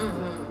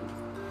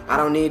 I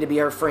don't need to be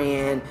her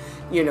friend,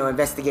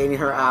 investigating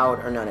her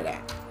out or none of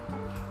that.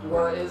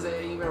 Well, is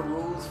there even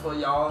rules for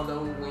y'all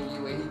though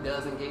when he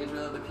does engage with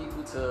other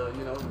people to,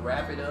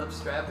 wrap it up,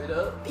 strap it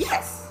up?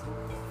 Yes.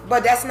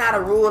 But that's not a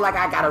rule like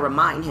I gotta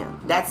remind him.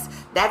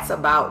 That's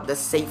about the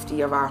safety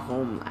of our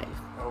home life.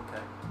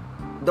 Okay.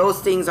 Those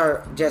things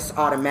are just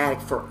automatic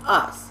for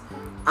us.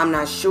 I'm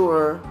not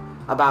sure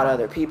about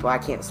other people. I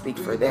can't speak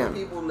for them.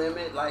 Do people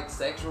limit have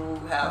sexual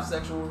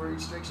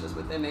restrictions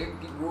within their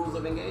rules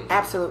of engagement?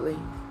 Absolutely.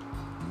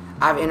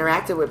 I've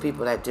interacted with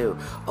people that do.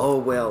 Oh,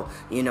 well,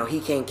 he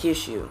can't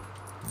kiss you.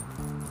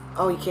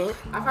 Oh, he can't?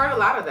 I've heard a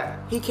lot of that.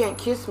 He can't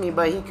kiss me,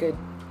 but he could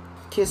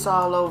kiss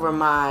all over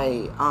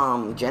my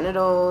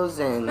genitals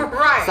and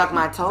suck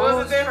my toes. So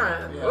what's the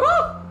difference?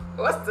 Yeah.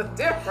 What's the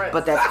difference?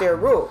 But that's their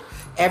rule.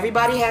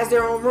 Everybody has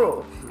their own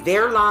rule.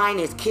 Their line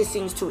is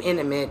kissing's too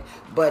intimate,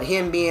 but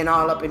him being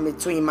all up in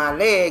between my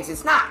legs,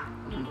 it's not.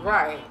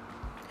 Right.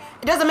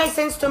 It doesn't make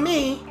sense to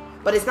me,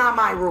 but it's not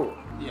my rule.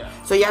 Yeah.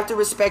 So you have to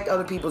respect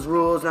other people's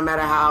rules, no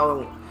matter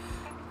how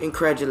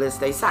incredulous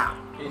they sound.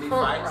 Any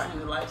fights in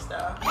the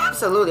lifestyle?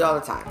 Absolutely, all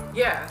the time.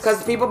 Yes.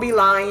 Because people be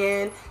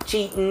lying,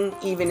 cheating,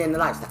 even in the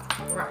lifestyle.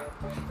 Right.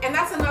 And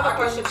that's another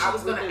question I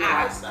was going to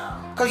ask.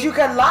 Because you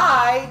can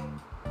lie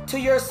to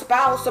your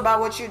spouse about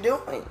what you're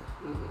doing.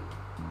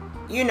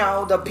 You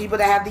know, the people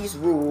that have these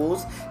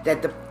rules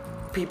that the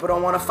people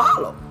don't want to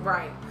follow.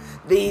 Right.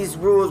 These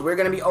rules, we're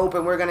going to be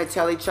open. We're going to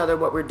tell each other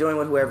what we're doing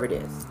with whoever it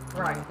is.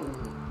 Right.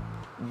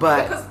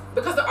 But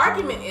because the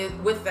argument is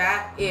with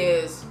that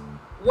is,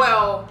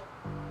 well,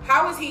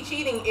 how is he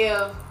cheating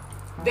if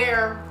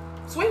they're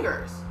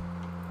swingers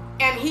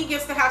and he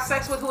gets to have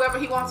sex with whoever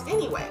he wants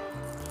anyway?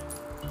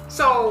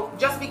 So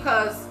just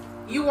because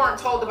you weren't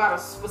told about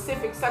a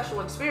specific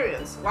sexual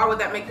experience, why would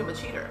that make him a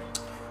cheater?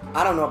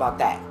 I don't know about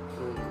that.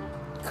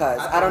 Because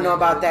I don't know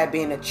about that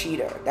being a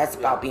cheater. That's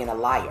about being a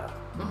liar.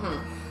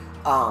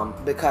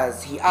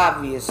 Because he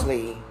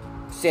obviously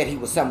said he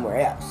was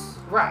somewhere else.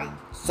 Right.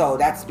 So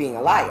that's being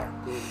a liar.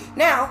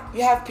 Now,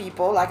 you have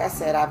people, like I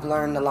said, I've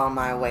learned along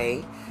my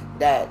way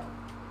that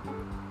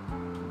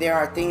there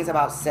are things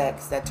about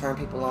sex that turn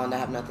people on that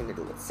have nothing to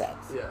do with sex.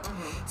 Yeah.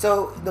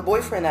 So the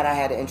boyfriend that I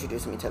had to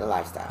introduce me to the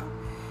lifestyle,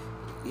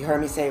 you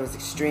heard me say it was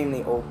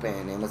extremely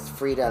open and was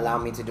free to allow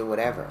me to do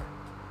whatever.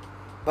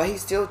 But he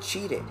still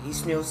cheated. He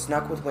still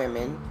snuck with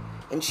women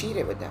and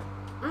cheated with them.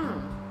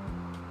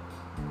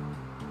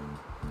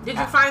 Did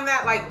you find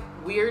that like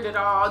weird at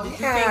all? Did you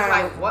think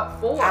like what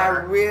for? I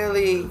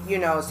really,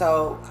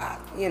 so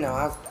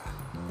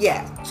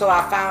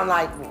I found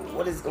like,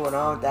 what is going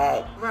on with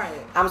that?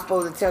 Right. I'm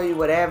supposed to tell you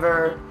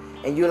whatever,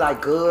 and you're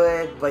like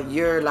good, but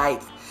you're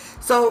like.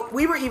 So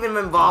we were even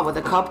involved with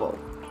a couple,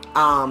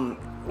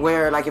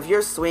 where like if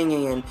you're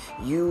swinging and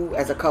you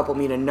as a couple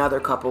meet another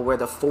couple where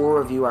the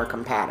four of you are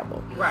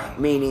compatible. Right.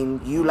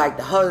 Meaning you like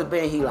the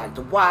husband, he like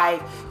the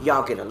wife,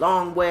 y'all get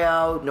along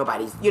well,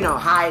 nobody's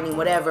hiding,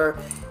 whatever.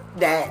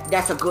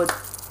 That's a good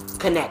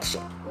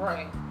connection.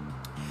 Right.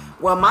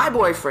 Well, my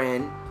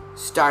boyfriend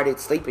started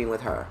sleeping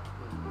with her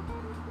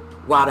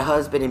while the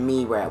husband and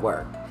me were at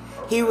work.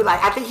 He was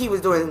like, I think he was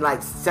doing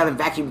like selling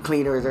vacuum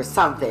cleaners or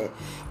something.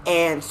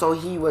 And so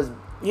he was,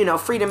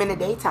 freedom in the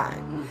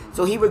daytime.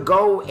 So he would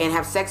go and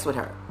have sex with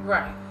her.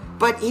 Right.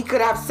 But he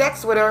could have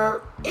sex with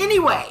her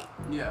anyway.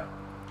 Yeah.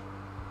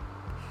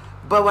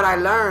 But what I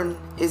learned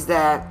is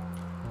that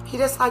he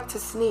just liked to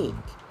sneak.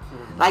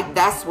 Like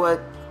that's what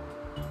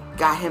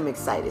got him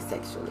excited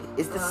sexually.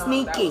 It's the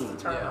sneaking. That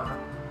was the turn on.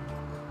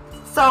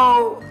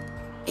 So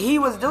he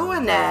was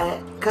doing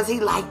that because he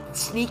liked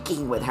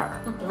sneaking with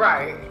her.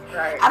 Right.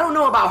 I don't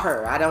know about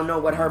her. I don't know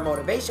what her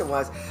motivation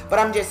was. But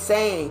I'm just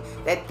saying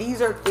that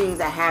these are things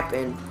that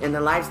happen in the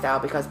lifestyle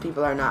because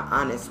people are not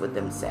honest with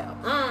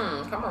themselves.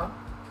 Come on.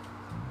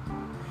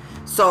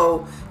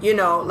 So,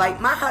 like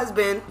my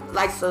husband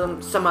likes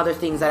some other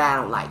things that I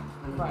don't like.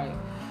 Right.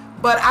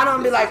 But I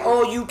don't be like,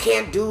 oh, you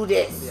can't do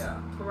this. Yeah.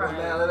 Right.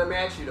 Well, now let me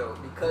ask you though,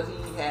 because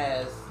he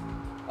has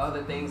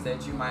other things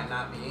that you might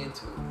not be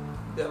into,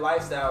 the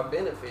lifestyle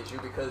benefits you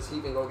because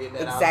he can go get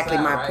that exactly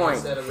outside, my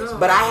right? point.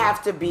 But I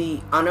have to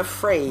be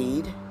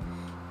unafraid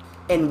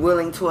and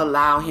willing to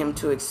allow him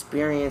to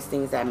experience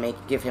things that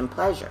give him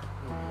pleasure.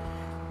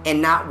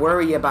 And not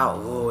worry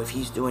about, if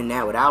he's doing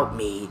that without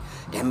me,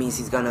 that means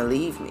he's going to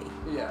leave me.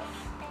 Yeah.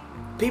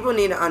 People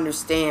need to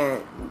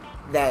understand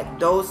that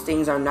those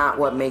things are not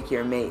what make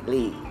your mate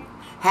leave.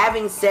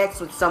 Having sex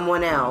with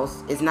someone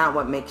else is not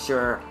what makes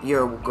your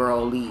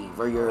girl leave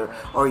or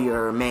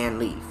your man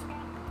leave.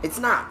 It's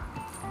not.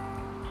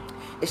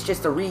 It's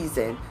just a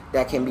reason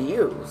that can be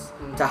used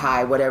to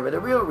hide whatever the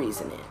real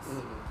reason is.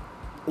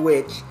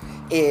 Which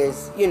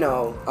is,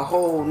 a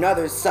whole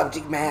nother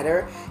subject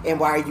matter. And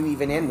why are you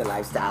even in the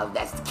lifestyle if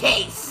that's the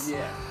case?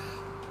 Yeah.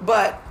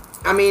 But,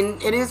 I mean,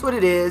 it is what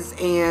it is.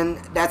 And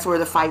that's where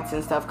the fights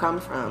and stuff come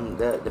from.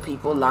 The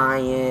people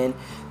lying,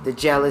 the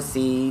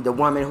jealousy, the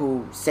woman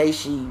who says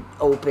she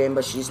open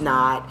but she's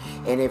not.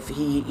 And if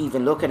he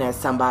even looking at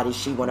somebody,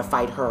 she want to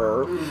fight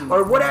her.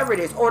 Or whatever it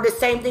is. Or the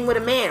same thing with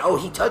a man. Oh,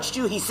 he touched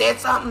you? He said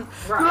something?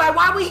 Right. You're like,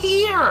 why we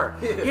here?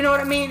 You know what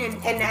I mean?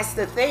 And that's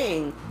the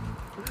thing.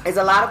 Is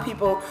a lot of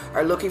people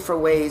are looking for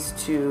ways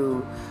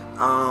to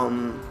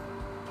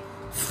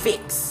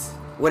fix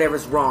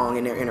whatever's wrong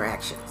in their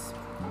interactions.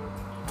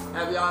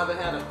 Have y'all ever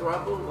had a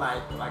throuple,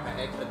 like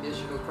an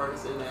additional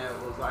person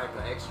that was like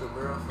an extra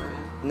girlfriend?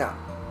 No.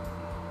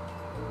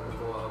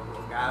 Or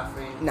a guy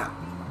friend? No.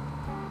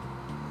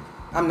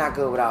 I'm not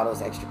good with all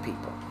those extra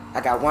people.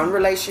 I got one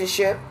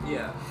relationship.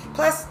 Yeah.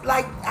 Plus,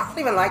 I don't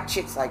even like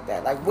chicks like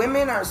that. Like,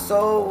 women are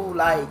so,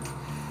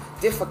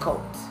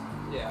 difficult.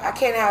 Yeah. I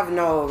can't have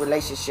no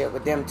relationship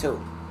with them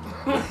too.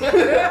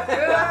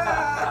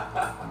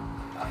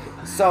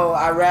 So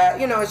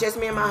it's just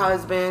me and my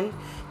husband,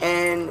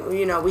 and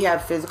we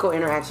have physical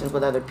interactions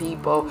with other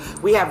people.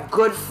 We have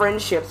good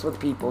friendships with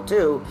people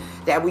too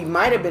that we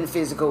might have been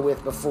physical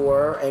with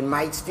before and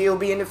might still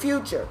be in the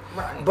future.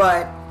 Right.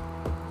 But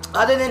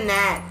other than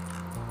that,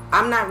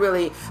 I'm not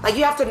really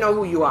you have to know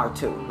who you are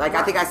too. Right.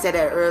 I think I said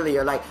that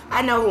earlier.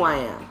 I know who I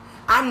am.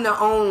 I'm the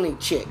only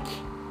chick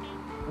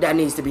that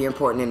needs to be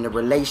important in the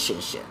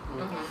relationship.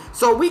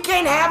 So we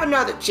can't have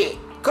another chick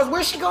Cause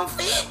where's she gonna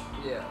fit?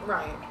 Yeah.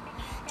 Right.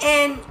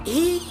 And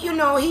he, you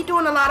know, he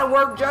doing a lot of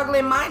work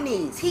juggling my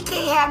needs. He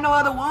can't have no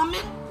other woman.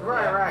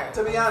 Right.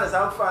 To be honest,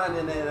 I'm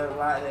finding that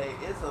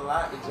it's a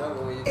lot to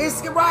juggle when you.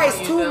 It's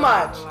too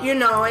much. You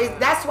know,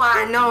 that's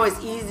why I know it's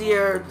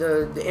easier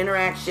the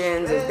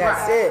interactions.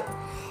 That's it.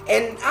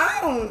 And I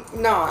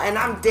don't know, and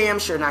I'm damn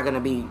sure not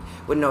gonna be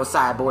with no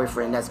side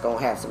boyfriend that's gonna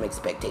have some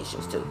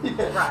expectations too.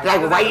 Right.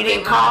 Like, why you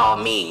didn't call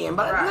me? And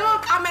but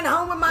look, I'm at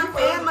home with my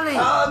family.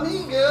 Call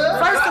me, good.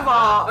 First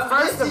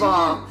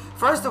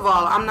of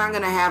all, I'm not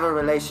gonna have a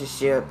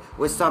relationship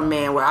with some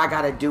man where I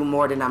gotta do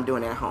more than I'm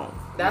doing at home.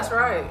 That's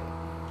right.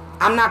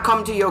 I'm not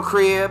coming to your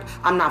crib.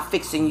 I'm not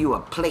fixing you a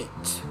plate.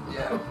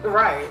 Yeah.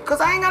 Right. Cause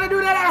I ain't gotta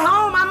do that at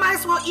home. I might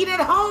as well eat at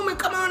home and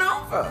come on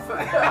over. No,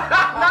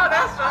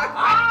 that's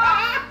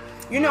right.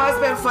 You know, it's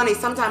been funny.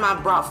 Sometimes I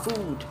brought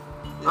food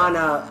on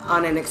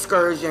an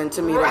excursion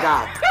to meet a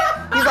guy.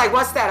 He's like,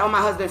 "What's that?" "Oh,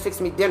 my husband fixed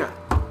me dinner."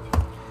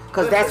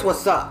 Cause that's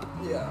what's up.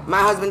 Yeah.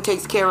 My husband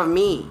takes care of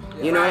me.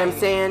 You know what I'm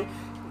saying?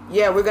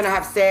 Yeah, we're gonna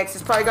have sex.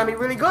 It's probably gonna be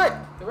really good.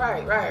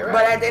 Right.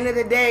 But at the end of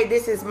the day,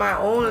 this is my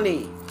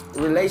only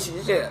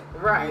relationship.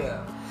 Right.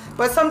 Yeah.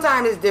 But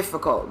sometimes it's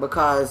difficult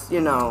because, you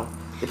know,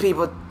 the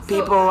people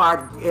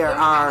are. Let me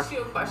ask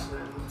you a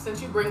question.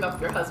 Since you bring up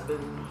your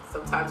husband,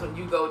 sometimes when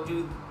you go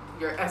do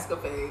your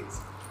escapades,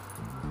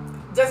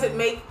 does it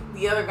make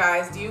the other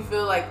guys? Do you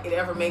feel like it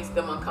ever makes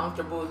them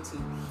uncomfortable to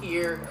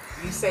hear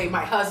you say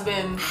my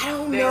husband? I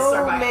don't this know,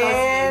 or my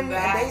man. husband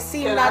that? They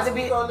seem Can not I to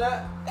be speak on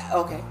that?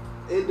 okay.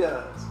 It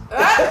does.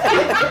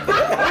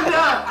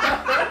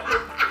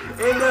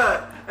 It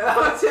does. And I'm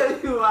gonna tell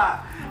you why.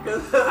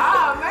 Cause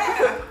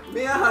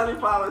me and Honey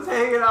Pie was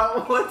hanging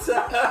out one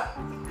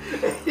time,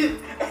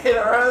 and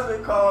her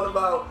husband called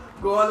about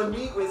going to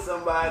meet with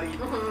somebody,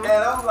 and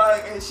I'm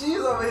like, and she's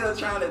over here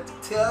trying to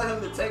tell him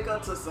to take her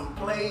to some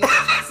place,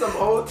 some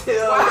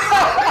hotel,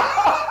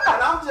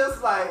 and I'm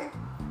just like,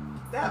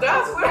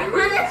 that's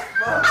weird as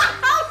fuck.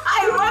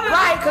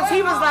 Right, because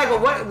he was like,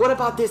 well, what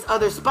about this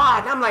other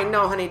spot? And I'm like,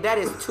 no, honey, that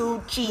is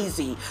too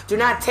cheesy. Do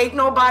not take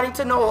nobody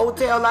to no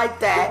hotel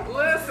like that.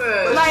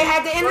 Listen. Like,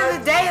 at the end of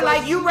the day,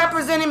 like, you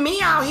representing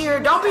me out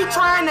here. Don't be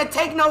trying to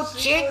take no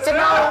chick to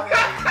no...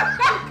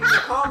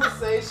 The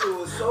conversation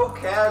was so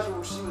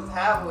casual she was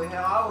having with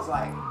him. I was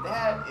like,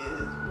 that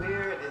is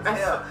weird as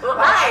hell.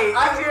 Right.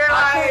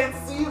 I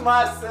can't see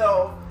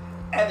myself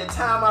at the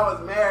time I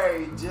was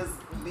married just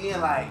being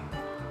like,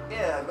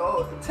 yeah,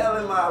 go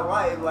telling my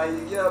wife, like,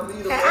 yeah,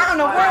 meet him. I don't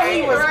know where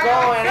he was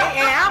going. And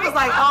I was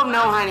like, oh,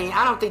 no, honey,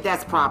 I don't think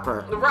that's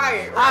proper.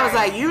 Right. I was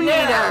like, you need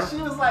to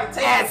she was like,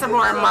 add some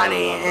more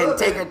money and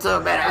take her to a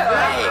better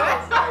place. I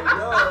was like,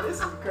 yo, this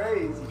is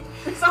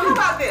crazy. So how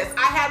about this?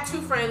 I had two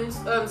friends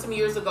some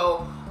years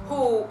ago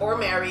who are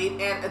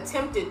married and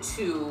attempted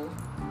to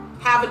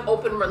have an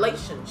open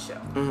relationship.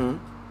 Mm-hmm.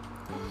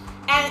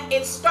 And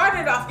it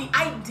started off, the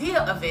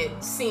idea of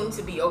it seemed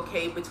to be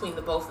okay between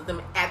the both of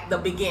them at the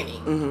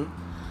beginning. Mm-hmm.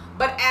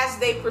 But as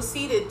they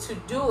proceeded to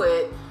do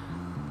it,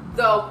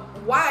 the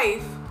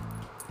wife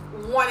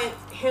wanted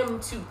him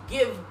to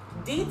give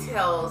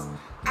details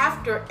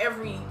after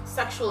every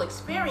sexual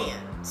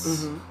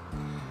experience. Mm-hmm.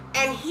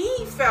 And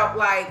he felt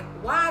like,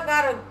 why I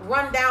gotta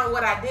run down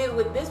what I did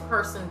with this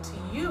person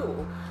to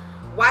you?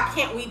 Why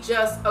can't we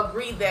just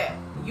agree that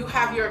you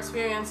have your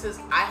experiences,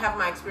 I have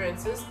my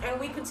experiences, and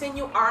we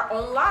continue our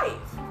own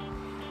life?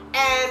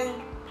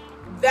 And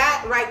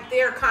that right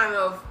there kind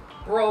of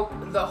broke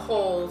the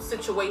whole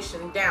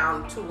situation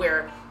down to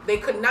where they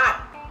could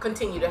not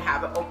continue to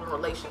have an open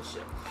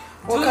relationship.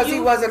 Well, because he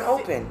wasn't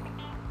open.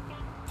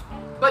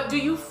 But do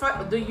you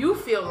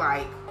feel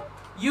like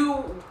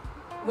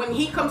when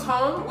he comes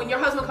home, when your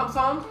husband comes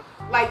home,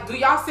 like, do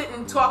y'all sit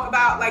and talk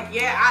about, like,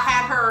 yeah, I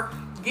had her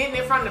getting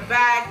it from the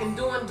back and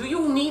do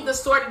you need the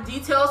sort of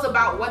details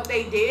about what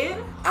they did?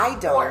 I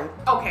don't.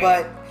 Okay.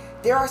 But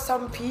there are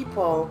some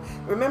people,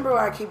 remember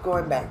what I keep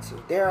going back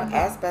to, there are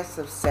aspects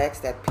of sex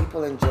that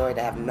people enjoy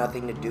that have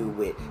nothing to do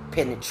with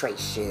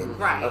penetration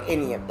or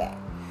any of that.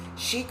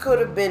 She could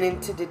have been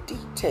into the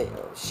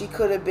details. She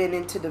could have been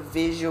into the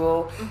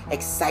visual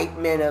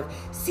excitement of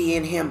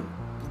seeing him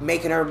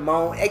making her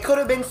moan. It could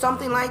have been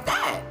something like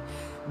that.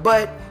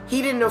 But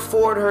he didn't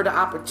afford her the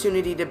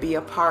opportunity to be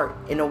a part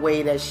in a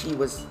way that she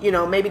was,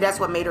 maybe that's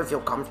what made her feel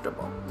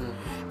comfortable.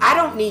 I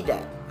don't need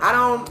that. I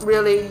don't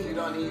really... You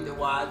don't need to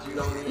watch.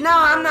 No,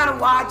 I'm not a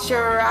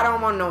watcher. I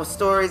don't want no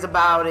stories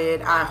about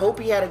it. I hope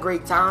he had a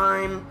great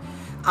time.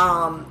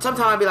 Sometimes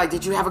I'd be like,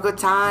 did you have a good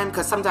time?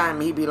 Because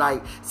sometimes he'd be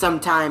like,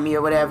 sometime me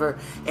or whatever.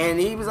 And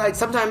he was like,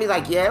 sometimes he's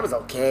like, yeah, it was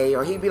okay.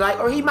 Or he'd be like,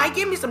 or he might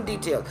give me some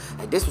details.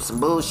 Like, this was some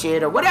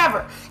bullshit or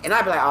whatever. And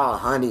I'd be like, oh,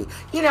 honey.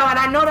 And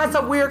I know that's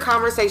a weird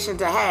conversation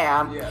to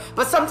have. Yeah.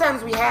 But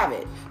sometimes we have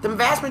it. The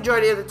vast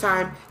majority of the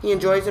time, he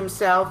enjoys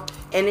himself.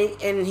 And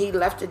he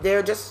left it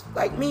there just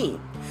like me.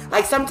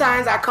 Like,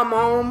 sometimes I come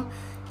home,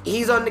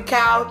 he's on the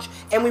couch,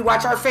 and we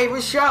watch our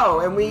favorite show.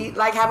 And we,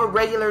 like, have a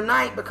regular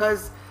night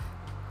because...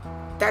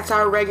 that's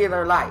our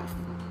regular life.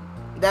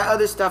 That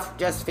other stuff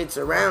just fits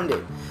around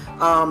it.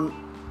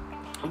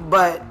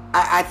 But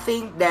I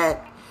think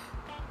that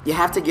you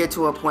have to get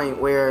to a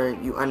point where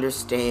you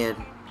understand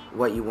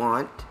what you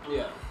want.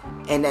 Yeah.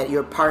 And that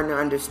your partner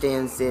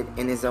understands it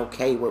and is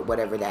okay with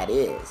whatever that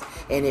is.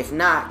 And if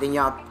not, then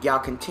y'all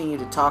continue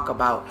to talk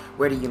about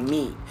where do you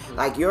meet.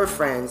 Like your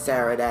friend,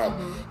 Sarah, that,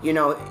 you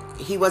know,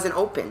 he wasn't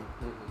open.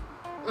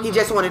 He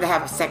just wanted to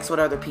have sex with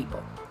other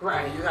people.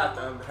 Right, you have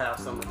to have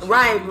some maturity.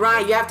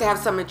 Right. You have to have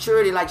some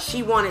maturity. Like,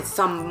 she wanted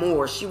some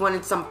more. She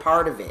wanted some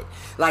part of it.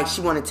 Like,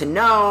 she wanted to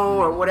know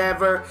or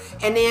whatever.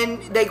 And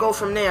then they go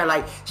from there.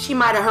 Like, she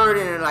might have heard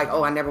it and like,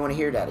 oh, I never want to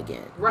hear that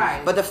again.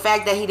 Right. But the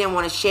fact that he didn't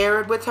want to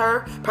share it with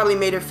her probably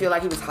made her feel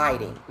like he was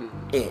hiding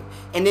it.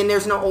 And then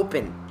there's no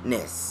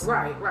openness.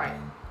 Right.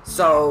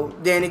 So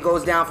then it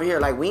goes down from here.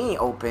 Like, we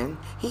ain't open.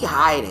 He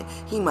hiding.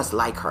 He must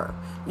like her.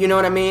 You know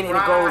what I mean? And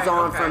it goes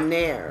on from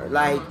there.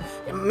 Like,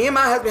 me and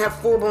my husband have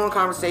full-blown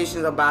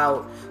conversations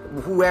about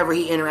whoever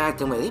he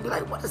interacting with. He'd be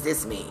like, what does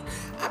this mean?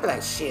 I'd be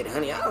like, shit,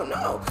 honey, I don't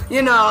know.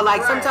 You know,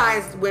 like,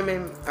 sometimes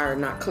women are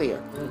not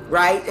clear,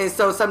 right? And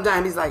so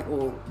sometimes he's like,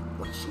 well,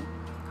 what's she?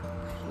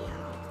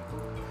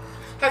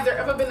 Has there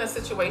ever been a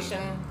situation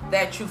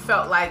that you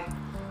felt like,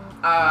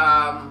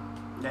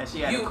 that she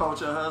had to coach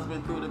her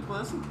husband through the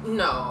pussy?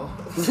 No.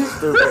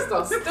 Stupid.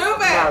 So stupid.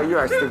 No, you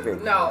are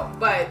stupid. No,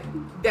 but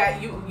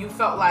that you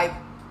felt like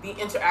the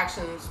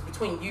interactions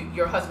between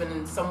your husband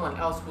and someone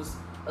else was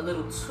a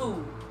little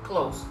too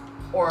close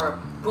or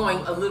going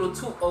a little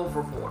too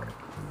overboard.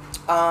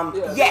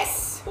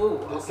 Yes. Ooh,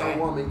 okay. Some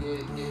woman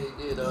get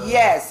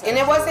yes, and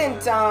it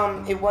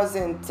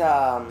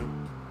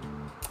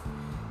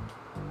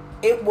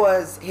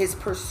was his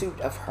pursuit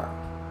of her.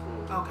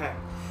 Okay.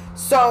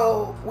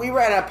 So we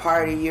were at a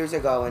party years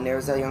ago, and there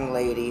was a young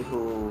lady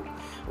who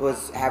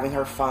was having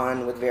her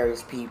fun with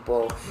various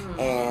people,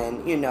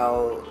 and, you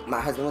know, my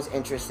husband was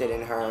interested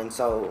in her, and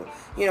so,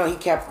 you know, he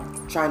kept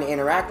trying to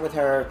interact with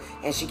her,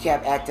 and she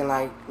kept acting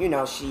like, you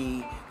know,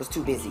 she was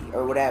too busy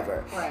or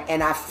whatever. Right.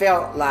 And I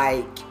felt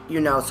like, you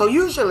know, so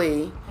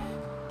usually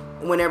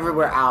whenever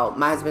we're out,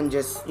 my husband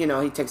just, you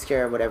know, he takes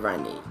care of whatever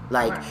I need.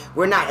 Like,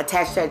 we're not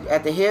attached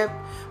at the hip,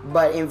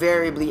 but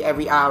invariably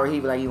every hour he'd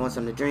be like, you want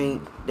something to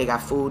drink? They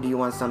got food, do you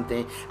want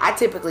something? I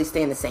typically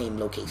stay in the same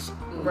location.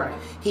 Right.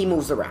 He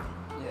moves around.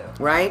 Yeah.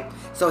 Right?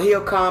 So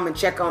he'll come and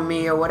check on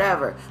me or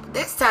whatever. But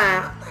this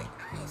time, I'm like,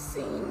 I ain't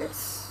seen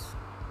this.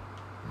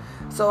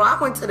 So I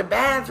went to the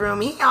bathroom.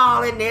 He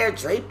all in there,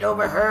 draped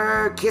over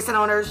her, kissing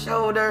on her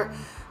shoulder.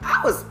 I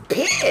was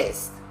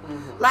pissed.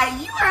 Like,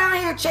 you out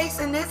here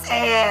chasing this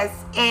ass,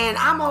 and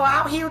I'm all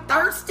out here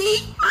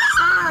thirsty?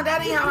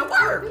 That ain't how it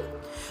works.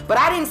 But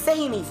I didn't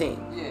say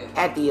anything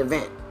at the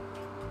event.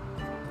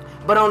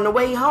 But on the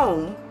way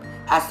home,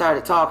 I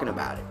started talking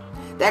about it.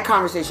 That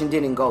conversation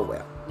didn't go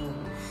well.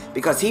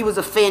 Because he was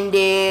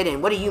offended,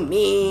 and what do you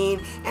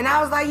mean? And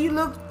I was like, you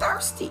look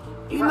thirsty.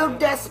 You look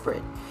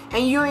desperate.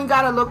 And you ain't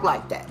got to look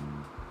like that.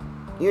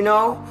 You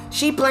know?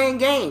 She playing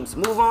games.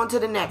 Move on to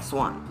the next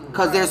one.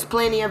 Because there's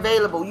plenty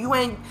available. You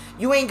ain't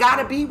got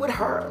to be with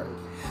her.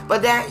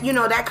 But that, you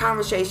know, that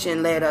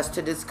conversation led us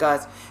to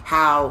discuss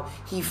how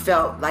he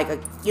felt like,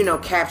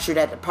 captured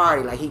at the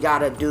party. Like, he got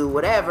to do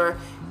whatever.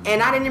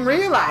 And I didn't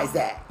realize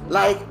that.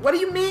 Like, what do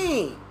you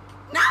mean?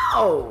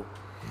 No.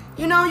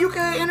 You know, you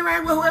can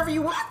interact with whoever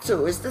you want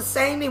to. It's the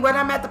same thing whether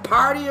I'm at the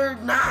party or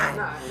not.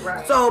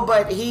 Right. So,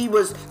 but he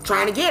was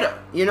trying to get her.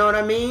 You know what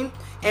I mean?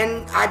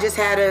 And I just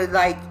had to,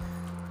 like,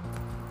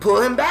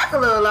 pull him back a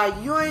little. Like,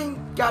 you ain't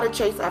got to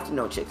chase after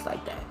no chicks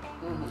like that.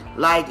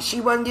 Like, she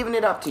wasn't giving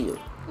it up to you.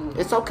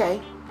 It's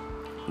okay.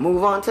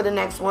 Move on to the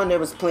next one. There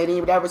was plenty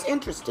that was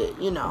interested,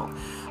 you know.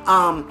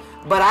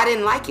 But I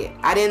didn't like it.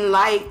 I didn't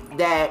like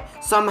that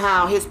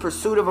somehow his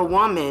pursuit of a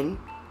woman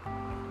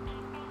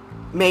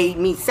made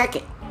me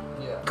second.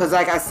 Because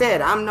like I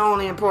said, I'm the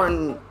only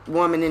important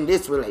woman in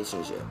this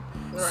relationship.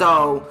 Right.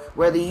 So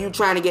whether you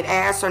trying to get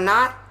ass or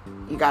not,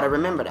 you got to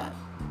remember that.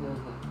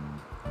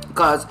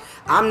 Because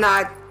I'm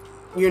not,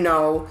 you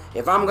know,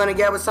 if I'm going to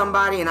get with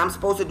somebody and I'm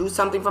supposed to do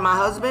something for my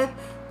husband,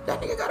 that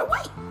nigga got to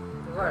wait.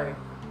 Right.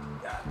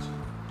 Gotcha.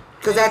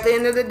 Because at the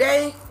end of the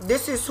day,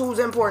 this is who's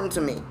important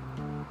to me.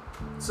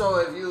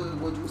 So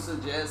would you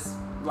suggest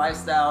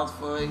lifestyles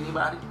for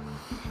anybody?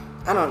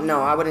 I don't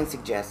know. I wouldn't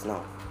suggest,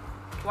 no.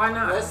 Why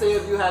not? Let's say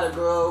if you had a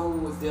girl who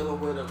was dealing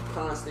with a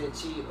constant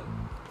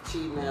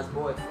cheating ass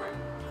boyfriend.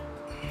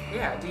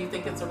 Yeah, do you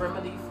think it's a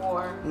remedy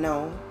for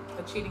No.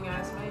 a cheating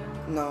ass man?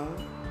 No.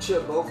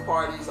 Should both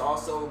parties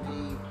also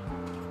be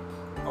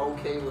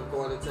okay with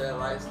going into that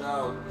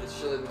lifestyle?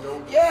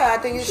 Yeah, I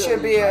think it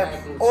should be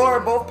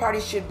or both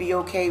parties should be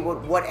okay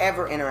with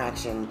whatever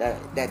interaction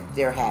that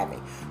they're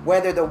having.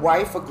 Whether the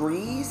wife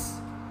agrees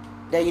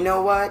that, you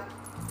know what,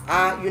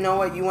 you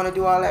want to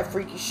do all that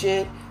freaky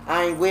shit,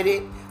 I ain't with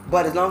it.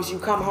 But as long as you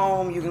come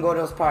home, you can go to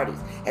those parties.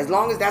 As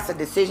long as that's a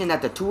decision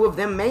that the two of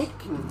them make,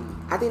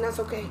 I think that's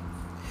okay.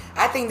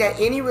 I think that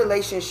any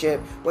relationship,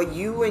 what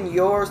you and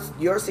your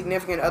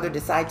significant other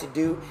decide to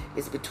do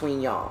is between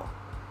y'all.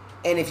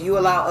 And if you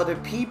allow other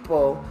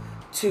people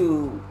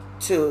to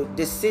judge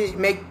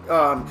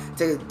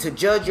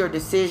your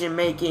decision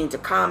making, to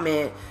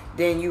comment,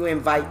 then you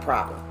invite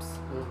problems.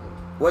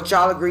 What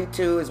y'all agreed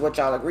to is what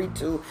y'all agreed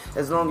to,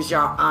 as long as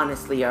y'all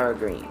honestly are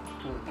agreeing.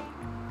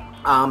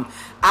 I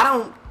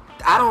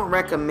don't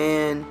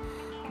recommend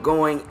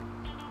going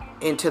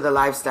into the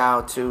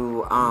lifestyle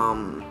to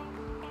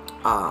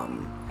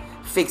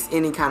fix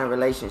any kind of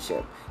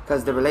relationship,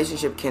 because the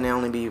relationship can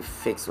only be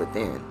fixed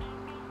within.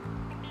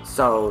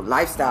 So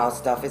lifestyle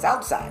stuff is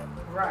outside.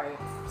 Right.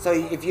 So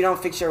if you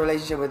don't fix your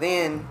relationship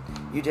within,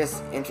 you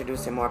just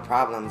introducing more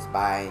problems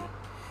by,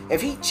 if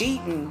he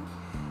cheating,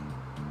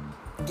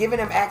 giving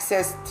him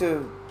access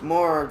to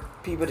more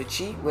people to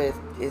cheat with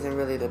isn't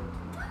really the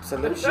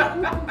solution.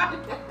 But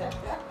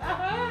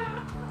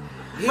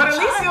at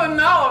least you'll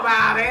know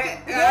about it.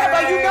 Yeah,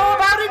 but you know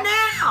about it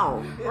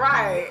now.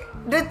 Right.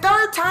 The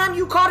third time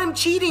you caught him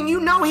cheating, you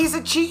know he's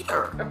a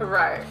cheater.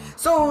 Right.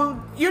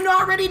 So you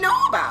already know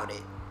about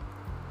it.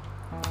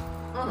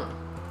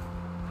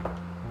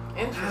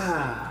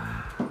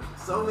 Interesting.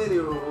 So many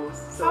rules.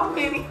 So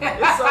many.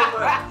 There's so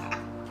much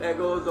that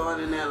goes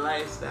on in that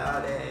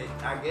lifestyle that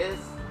I guess.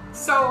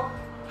 So,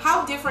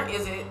 how different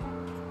is it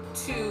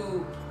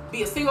to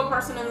be a single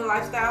person in the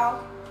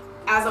lifestyle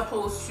as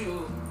opposed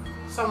to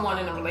someone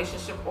in a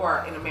relationship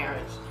or in a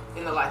marriage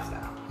in the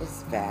lifestyle?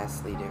 It's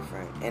vastly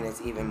different, and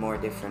it's even more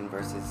different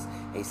versus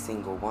a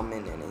single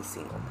woman and a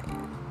single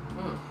man.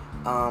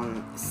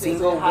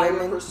 Single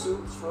women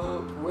pursuits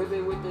for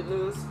women with the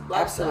news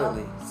lifestyle?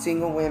 Absolutely.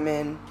 Single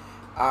women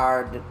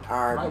are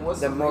like, what's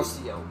the the most.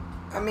 ratio?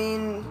 I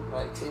mean,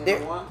 like 10 to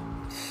 1.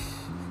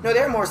 No,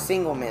 there are more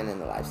single men in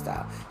the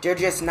lifestyle. They're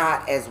just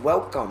not as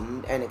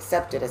welcomed and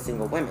accepted as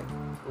single women.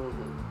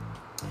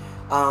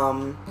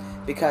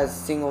 Because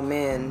single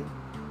men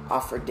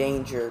offer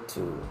danger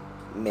to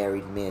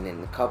married men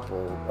and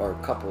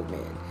coupled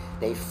men.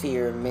 They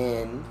fear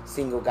men,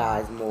 single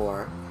guys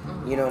more.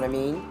 You know what I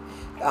mean?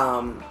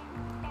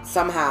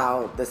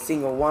 Somehow the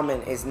single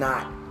woman is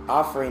not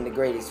offering the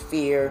greatest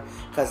fear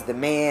because the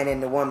man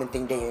and the woman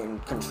think they're in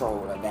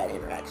control of that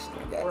interaction,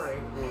 I guess.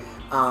 Right.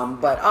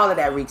 But all of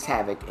that wreaks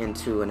havoc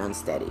into an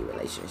unsteady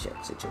relationship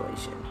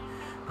situation.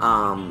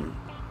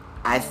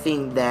 I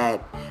think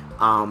that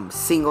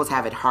singles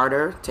have it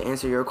harder, to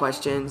answer your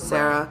question,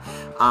 Sarah,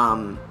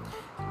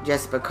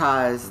 just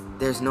because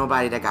there's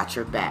nobody that got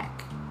your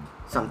back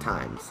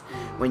sometimes.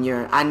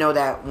 I know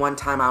that one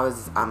time I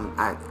was,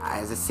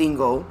 as a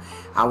single,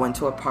 I went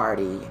to a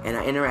party and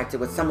I interacted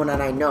with someone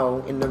that I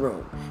know in the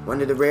room.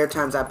 One of the rare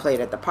times I played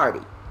at the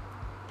party.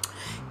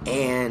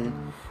 And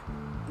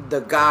the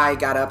guy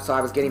got up, so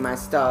I was getting my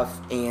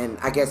stuff, and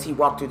I guess he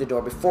walked through the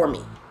door before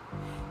me.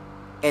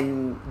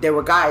 And there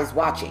were guys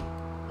watching,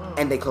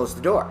 and they closed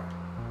the door.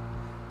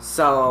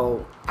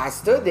 So I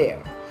stood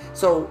there.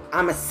 So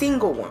I'm a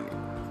single woman.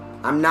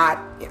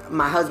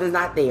 My husband's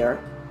not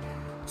there.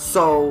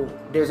 So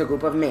there's a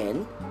group of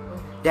men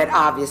that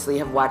obviously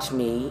have watched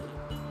me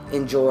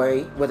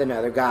enjoy with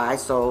another guy.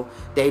 So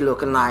they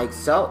looking like,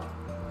 so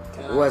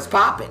what's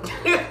popping?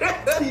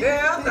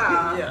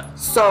 Yeah.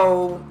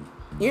 So,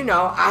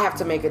 I have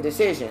to make a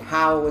decision.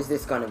 How is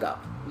this going to go?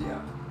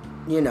 Yeah.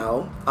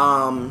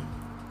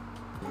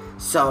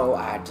 So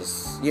I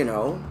just,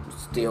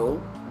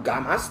 still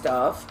got my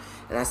stuff.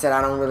 And I said,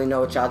 I don't really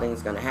know what y'all think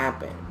is going to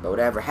happen. But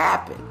whatever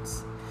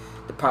happens,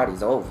 the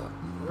party's over.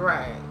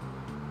 Right.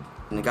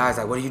 And the guy's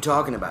like, what are you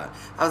talking about?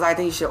 I was like, I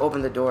think you should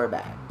open the door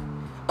back.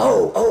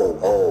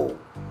 Oh.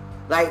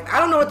 Like, I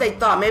don't know what they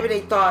thought. Maybe they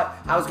thought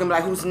I was going to be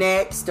like, who's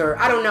next? Or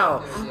I don't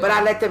know. Yeah. But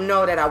I let them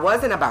know that I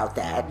wasn't about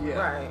that. Yeah.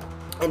 Right.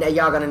 And that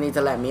y'all going to need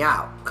to let me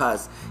out.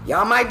 Because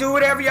y'all might do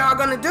whatever y'all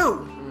going to do.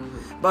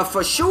 Mm-hmm. But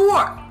for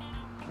sure,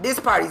 this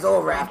party's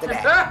over after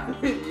that.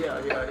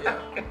 Yeah.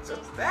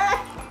 Just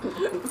that.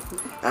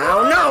 I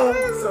don't know.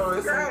 So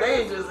it's some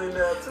dangers in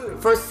there too.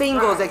 For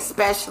singles,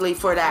 especially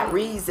for that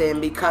reason,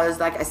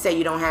 because like I say,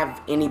 you don't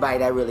have anybody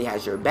that really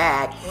has your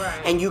back.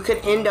 Right. And you could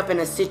end up in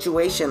a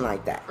situation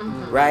like that,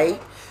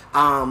 right?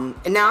 And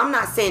now I'm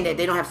not saying that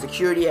they don't have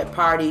security at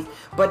parties,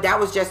 but that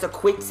was just a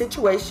quick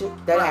situation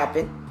that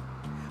happened.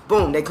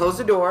 Boom, they closed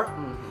the door,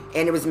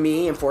 and it was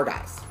me and 4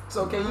 guys.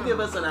 So can you give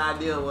us an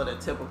idea of what a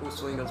typical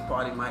swingers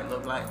party might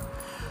look like?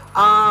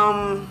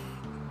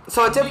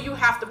 So do you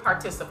have to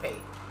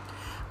participate?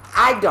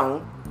 I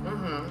don't,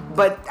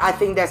 but I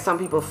think that some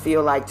people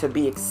feel like to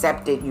be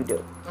accepted, you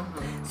do.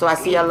 So I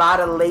see a lot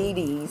of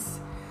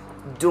ladies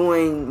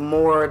doing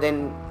more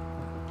than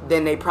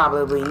they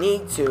probably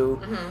need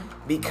to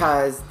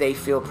because they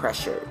feel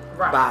pressured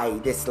by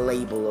this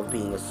label of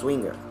being a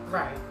swinger.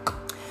 Right.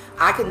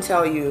 I can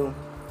tell you,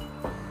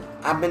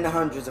 I've been to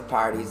hundreds of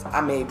parties.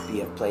 I maybe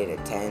have played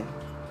at 10.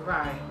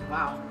 Right.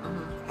 Wow.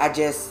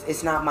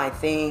 It's not my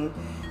thing.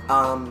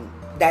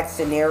 That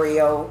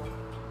scenario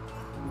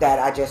that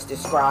I just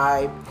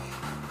described,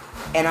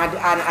 and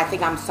I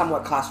think I'm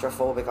somewhat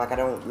claustrophobic. Like, I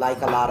don't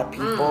like a lot of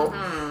people,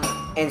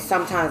 and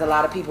sometimes a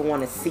lot of people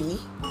want to see.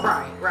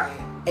 Right.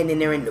 And then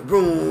they're in the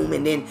room,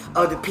 and then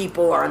other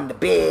people are in the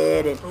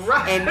bed, and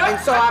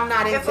so I'm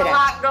not into that. It's a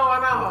lot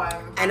going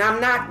on. And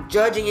I'm not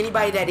judging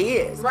anybody that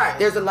is. Right.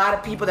 There's a lot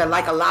of people that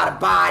like a lot of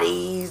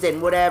bodies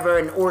and whatever,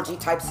 an orgy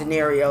type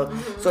scenario,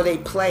 so they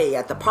play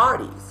at the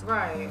parties.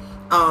 Right.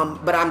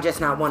 But I'm just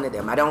not one of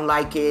them. I don't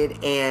like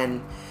it,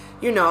 and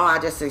you know, I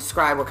just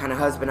describe what kind of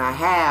husband I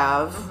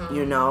have,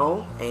 you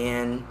know,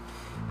 and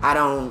I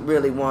don't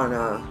really want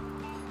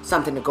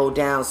something to go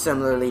down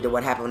similarly to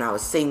what happened when I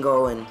was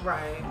single, and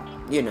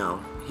you know,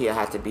 he'll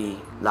have to be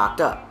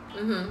locked up.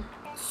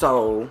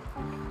 So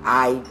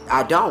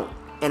I don't,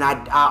 and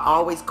I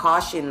always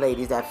caution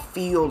ladies that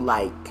feel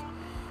like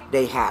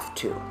they have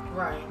to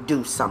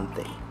do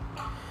something,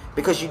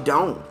 because you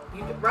don't.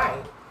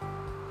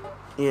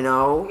 You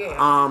know,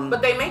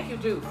 but they make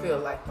you feel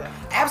like that.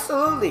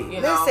 Absolutely.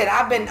 You Listen, know?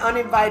 I've been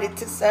uninvited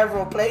to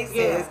several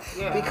places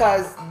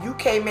because you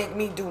can't make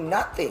me do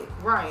nothing.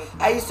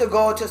 I used to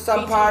go to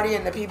some party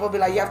and the people be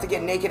like, "You have to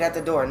get naked at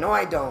the door." No,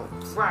 I don't.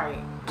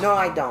 No,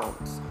 I don't.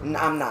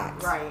 I'm not.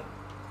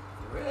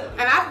 Really?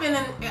 And I've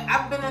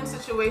been in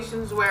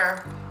situations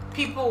where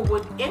people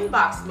would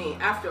inbox me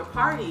after a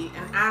party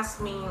and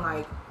ask me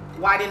like,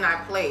 "Why didn't I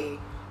play?"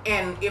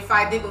 And if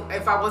I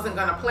wasn't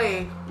gonna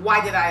play,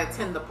 why did I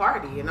attend the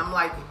party? And I'm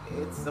like,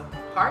 it's a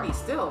party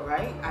still,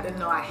 right? I didn't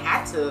know I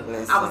had to.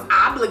 Listen. I was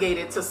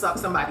obligated to suck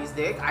somebody's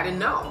dick. I didn't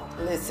know.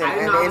 Listen,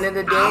 at the end of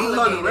the day,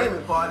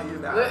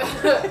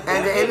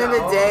 at the end of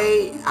the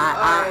day,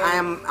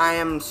 I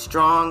am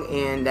strong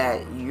in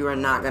that you are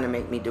not gonna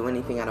make me do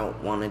anything I don't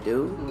want to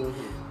do.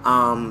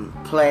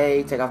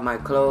 Play, take off my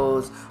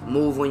clothes,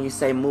 move when you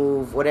say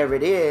move, whatever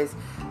it is.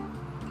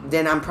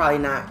 Then I'm probably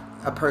not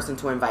a person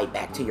to invite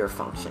back to your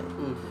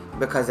function,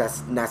 because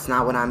that's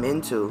not what I'm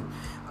into.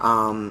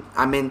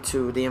 I'm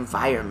into the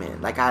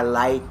environment. Like, I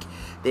like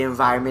the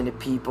environment of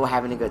people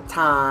having a good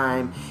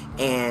time,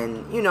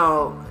 and you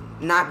know,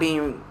 not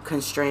being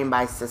constrained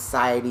by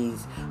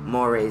society's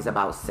mores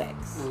about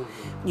sex.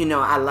 You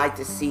know, I like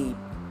to see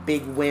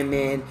big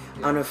women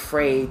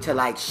unafraid to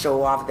like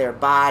show off their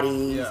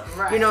bodies.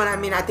 You know what I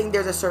mean? I think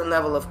there's a certain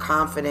level of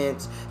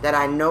confidence that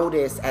I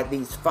notice at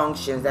these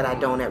functions that I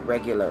don't at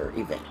regular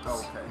events.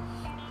 Okay.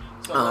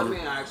 So let me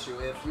ask you,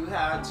 if you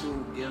had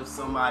to give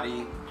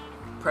somebody,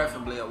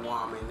 preferably a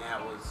woman that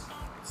was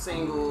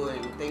single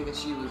and thinking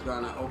she was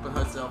gonna open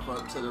herself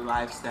up to the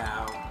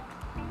lifestyle,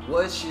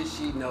 what should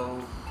she know?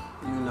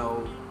 You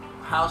know,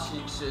 how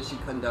should she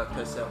conduct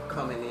herself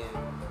coming in,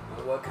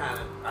 and what kind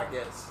of, I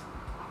guess,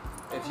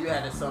 if you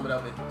had to sum it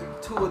up in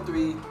 2 or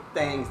 3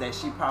 things that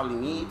she probably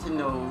need to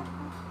know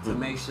to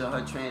make sure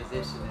her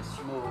transition is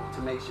smooth,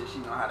 to make sure she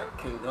know how to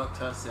conduct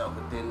herself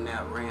within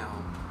that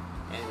realm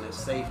and the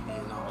safety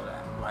and all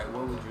that. Like,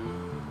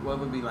 what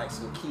would be like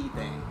some key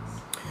things?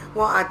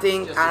 Well, I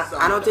think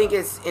I don't think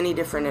it's any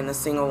different than a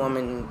single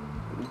woman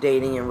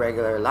dating in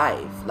regular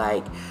life.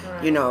 Like,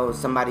 you know,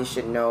 somebody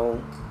should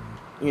know,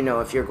 you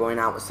know, if you're going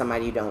out with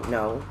somebody you don't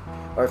know,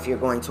 or if you're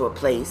going to a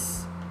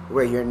place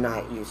where you're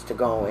not used to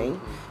going.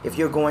 If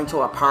you're going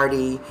to a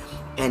party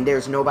and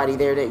there's nobody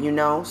there that you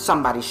know,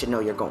 somebody should know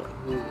you're going.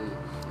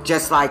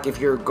 Just like if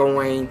you're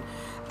going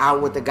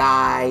out with a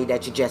guy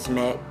that you just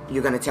met,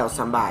 you're going to tell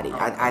somebody.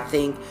 I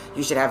think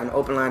you should have an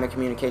open line of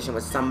communication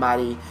with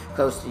somebody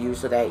close to you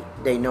so that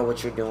they know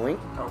what you're doing.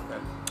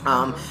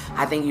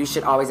 I think you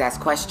should always ask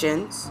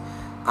questions.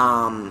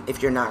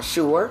 If you're not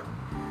sure,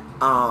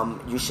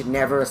 you should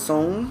never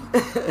assume.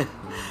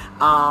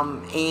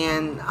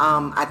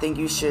 I think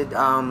you should,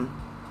 I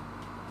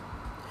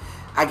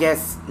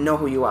guess, know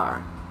who you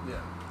are.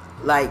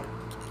 Like,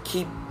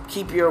 keep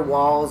your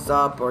walls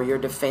up or your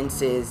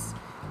defenses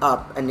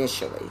up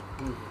initially,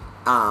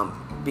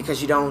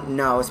 because you don't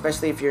know,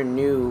 especially if you're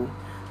new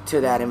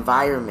to that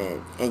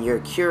environment and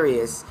you're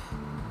curious,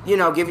 you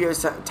know, give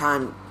yourself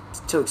time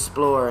to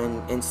explore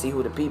and see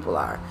who the people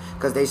are,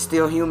 because they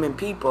still human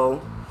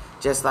people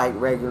just like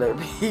regular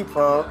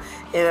people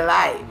in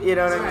life, you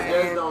know what I'm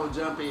saying? Just don't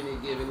jump in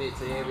and giving it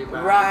to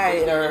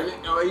everybody,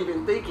 or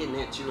even thinking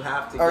that you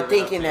have to, or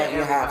thinking that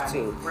you have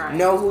to.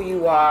 Know who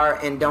you are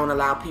and don't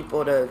allow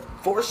people to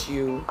force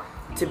you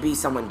to be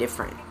someone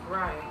different.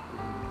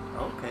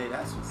 Okay,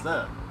 that's what's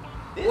up.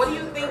 What do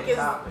you think is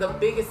the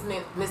biggest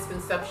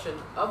misconception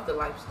of the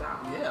lifestyle?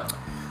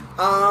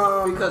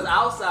 Because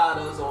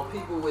outsiders or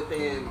people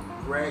within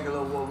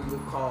regular, what we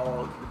would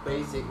call the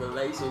basic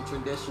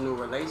traditional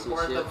relationship,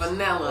 or the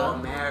vanilla, or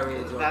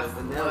marriage, or that's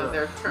the vanilla,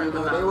 they're you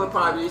know, they would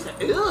probably say,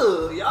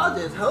 "Ew, y'all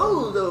just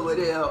hoes over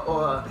there,"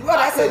 or well,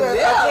 that's a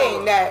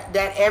thing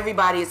that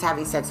everybody is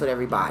having sex with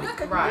everybody,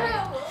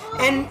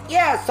 And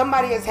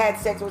somebody has had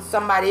sex with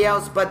somebody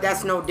else, but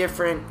that's no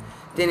different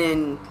than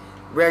in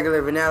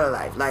regular vanilla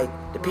life. Like,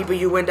 the people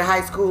you went to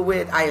high school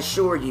with, I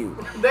assure you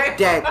that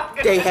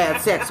they had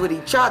sex with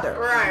each other.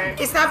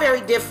 It's not very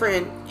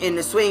different in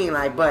the swinging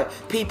life, but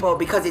people,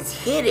 because it's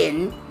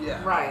hidden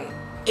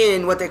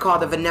in what they call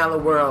the vanilla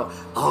world,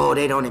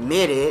 they don't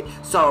admit it.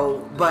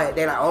 So, but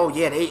they're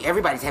like,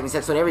 everybody's having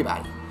sex with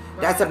everybody.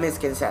 That's a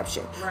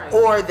misconception.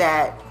 Or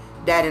that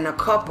in a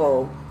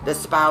couple, the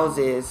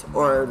spouses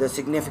or the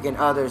significant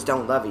others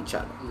don't love each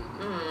other.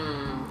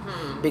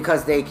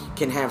 because they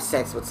can have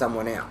sex with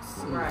someone else.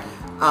 Right.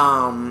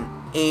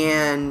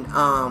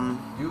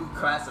 You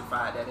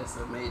classified that it's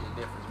a major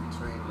difference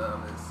between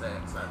love and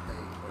sex, I think.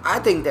 I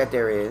think that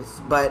there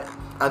is, but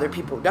other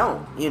people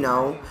don't. You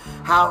know,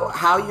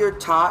 how you're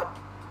taught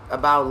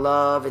about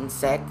love and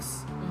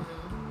sex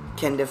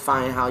can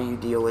define how you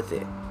deal with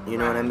it. You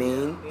know what I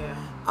mean? Yeah.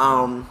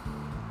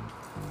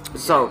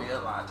 So. Be a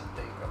lot to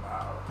think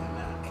about in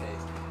that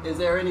case. Is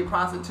there any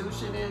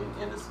prostitution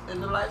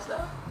in the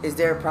lifestyle? Is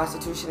there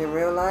prostitution in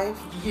real life?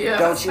 Yeah.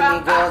 Don't you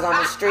meet girls on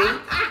the street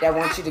that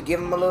want you to give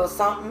them a little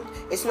something?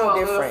 It's no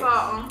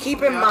different.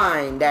 Keep in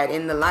mind that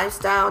in the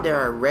lifestyle, there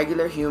are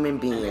regular human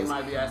beings. And they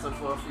might be asking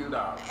for a few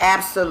dollars.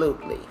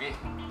 Absolutely.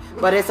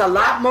 But it's a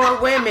lot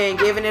more women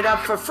giving it up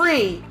for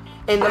free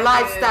in the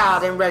lifestyle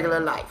than regular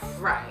life.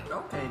 Right.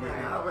 Okay,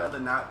 then I'd rather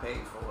not pay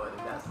for it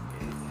if that's the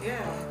case.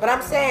 Yeah. But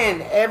I'm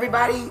saying,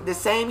 everybody, the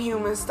same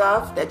human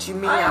stuff that you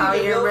meet out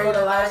here in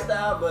regular life.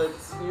 Lifestyle, but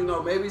you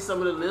know, maybe some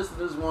of the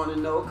listeners want to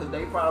know because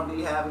they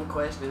probably having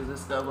questions and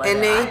stuff like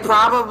and that. And they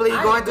probably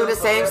going through the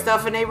same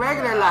stuff in their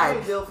regular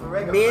life.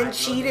 Men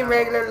cheat in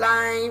regular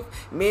life.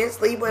 Men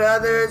sleep with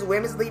others.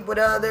 Women sleep with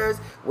others.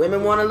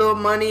 Women want a little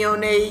money on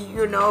their,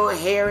 you know,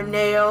 hair and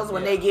nails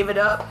when they give it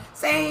up.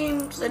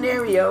 Same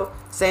scenario.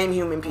 Same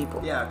human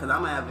people. Yeah, because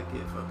I'm an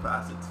advocate for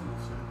prostitution.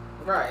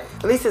 Right.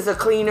 At least it's a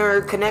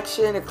cleaner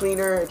connection, a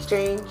cleaner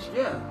exchange.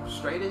 Yeah,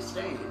 straight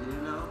exchange,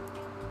 you know.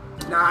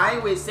 Now, I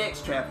ain't with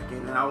sex trafficking,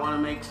 and I want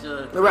to make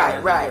sure.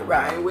 Right.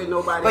 I ain't with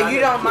nobody. But you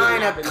don't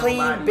mind a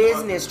clean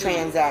business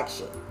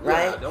transaction,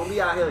 right? Yeah, don't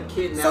be out here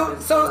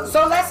kidnapping. So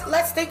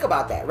let's think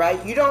about that,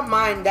 right? You don't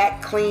mind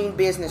that clean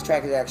business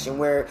transaction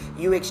where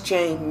you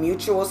exchange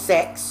mutual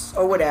sex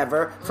or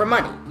whatever for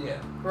money.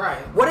 Yeah.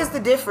 Right. What is the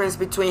difference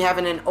between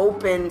having an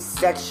open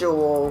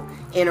sexual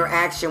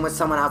interaction with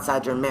someone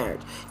outside your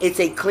marriage? It's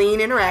a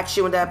clean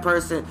interaction with that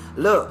person.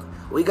 Look,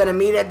 we're going to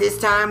meet at this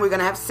time. We're going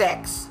to have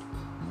sex.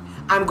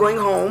 I'm going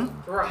home.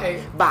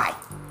 Right. Bye.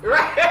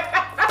 Right.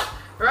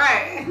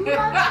 Right.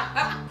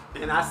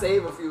 And I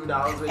save a few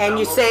dollars. And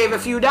you save a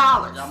few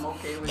dollars. I'm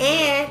okay with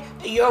and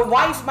your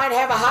wife might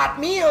have a hot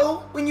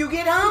meal when you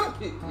get home.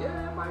 Yeah,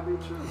 that might be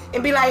true.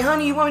 And be like,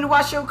 honey, you want me to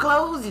wash your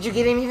clothes? Did you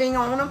get anything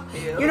on them?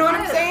 You know what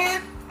I'm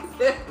saying?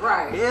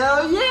 Right.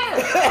 Hell yeah.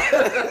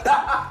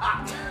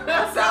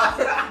 that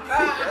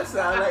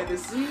sounds like the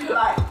sweet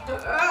life.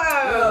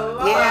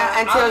 Oh,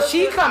 yeah, until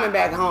she coming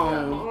back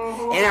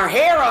home and her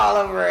hair all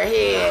over her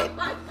head.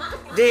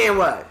 Then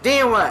what?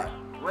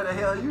 Where the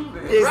hell you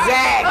been?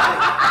 Exactly.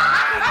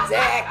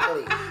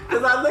 Exactly.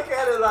 Because I look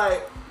at it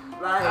like,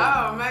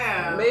 oh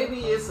man.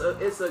 Maybe it's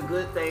a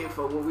good thing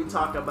for when we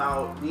talk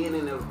about being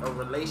in a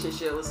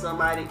relationship with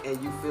somebody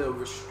and you feel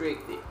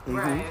restricted.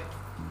 Right.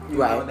 You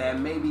know, that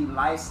maybe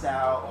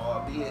lifestyle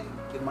or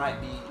it might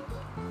be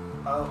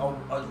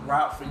a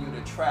route for you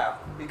to travel.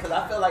 Because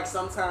I feel like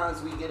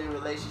sometimes we get in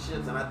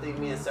relationships, and I think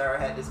me and Sarah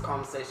had this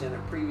conversation in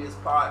a previous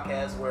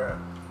podcast where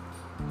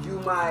you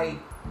might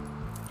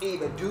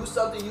either do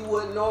something you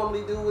wouldn't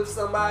normally do with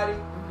somebody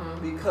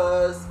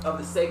because of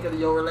the sake of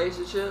your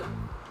relationship,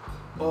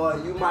 or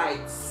you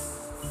might,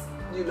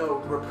 you know,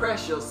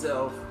 repress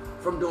yourself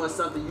from doing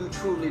something you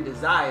truly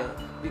desire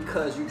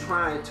because you're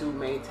trying to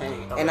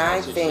maintain a relationship. And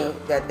I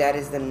think that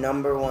is the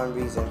number one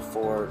reason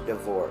for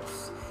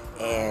divorce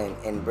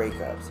and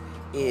breakups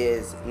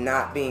is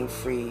not being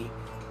free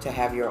to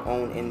have your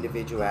own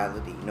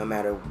individuality no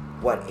matter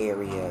what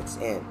area it's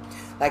in.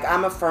 Like,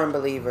 I'm a firm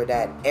believer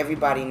that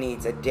everybody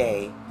needs a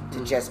day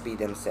to just be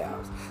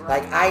themselves.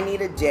 Like, I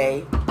need a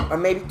day or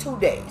maybe 2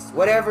 days,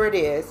 whatever it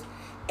is,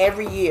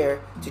 every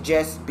year to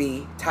just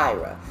be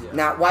Tyra. Yeah.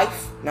 Not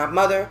wife, not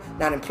mother,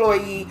 not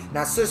employee,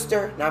 not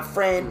sister, not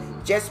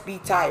friend. Just be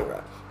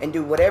Tyra and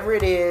do whatever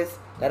it is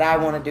that I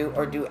want to do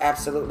or do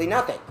absolutely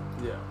nothing.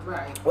 Yeah.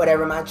 Right.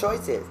 Whatever my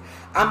choice is.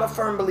 I'm a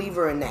firm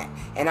believer in that.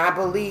 And I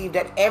believe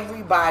that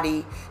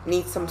everybody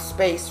needs some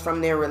space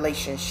from their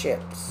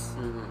relationships.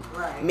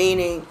 Right.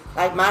 Meaning,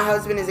 like, my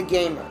husband is a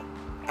gamer.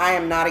 I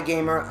am not a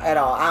gamer at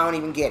all. I don't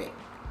even get it.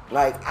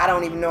 Like, I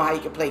don't even know how you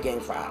can play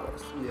games for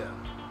hours. Yeah.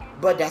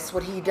 But that's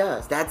what he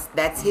does.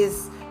 That's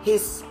his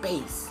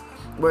space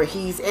where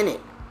he's in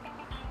it.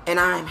 And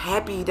I'm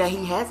happy that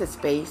he has a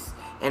space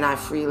and I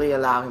freely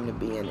allow him to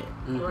be in it.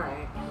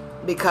 Right.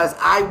 Because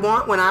I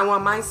want, when I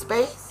want my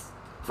space,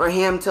 for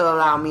him to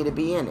allow me to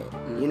be in it.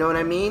 You know what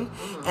I mean?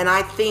 And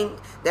I think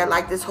that,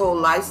 like, this whole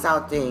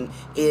lifestyle thing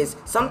is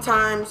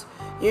sometimes,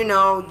 you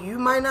know, you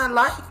might not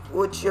like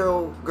what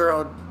your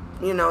girl,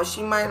 you know,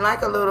 she might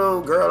like a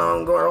little girl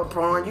on girl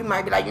porn. You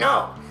might be like,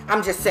 no.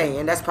 I'm just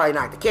saying, that's probably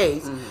not the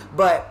case.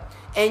 But,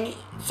 and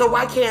so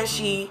why can't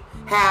she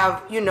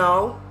have, you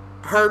know,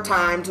 her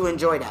time to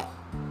enjoy that?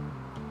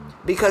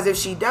 Because if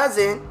she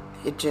doesn't,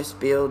 it just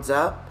builds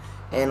up.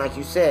 And like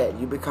you said,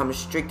 you become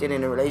restricted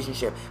in a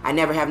relationship. I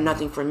never have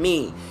nothing for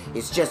me.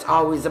 It's just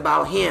always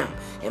about him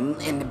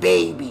and the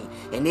baby.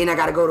 And then I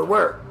got to go to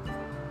work.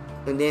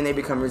 And then they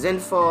become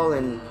resentful,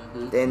 and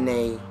then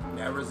they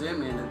that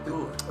resentment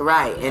into it.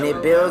 Right, and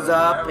it builds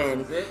up,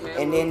 and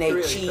then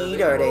they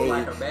cheat, or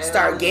they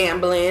start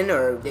gambling,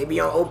 or they be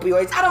on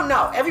opioids. I don't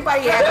know.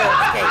 Everybody has an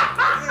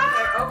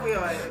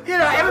escape. You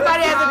know,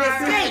 everybody has an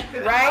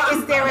escape, right?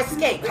 It's their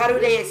escape. How do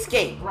they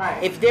escape?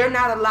 Right. If they're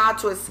not allowed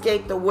to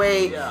escape the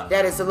way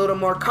that is a little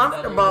more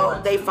comfortable,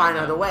 they find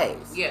other ways.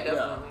 Yeah,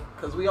 definitely.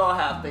 Because we all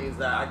have things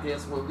that I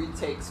guess when we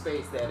take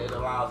space, that it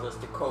allows us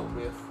to cope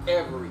with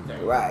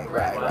everything.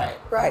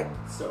 Right.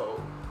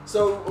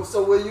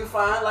 So will you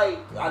find, like,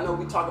 I know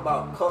we talk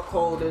about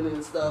cuckolding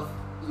and stuff,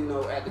 you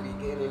know, at the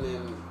beginning,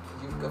 and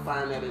you can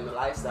find that in the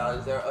lifestyle.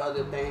 Is there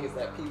other things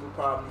that people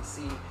probably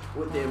see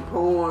within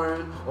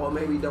porn, or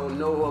maybe don't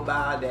know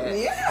about, that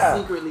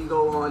secretly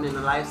go on in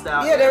the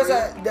lifestyle? Yeah, there's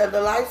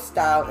the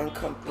lifestyle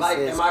encompasses like,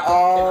 can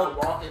I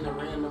walk in a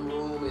random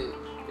room and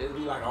it'd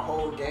be like a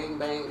whole gangbang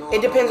going on?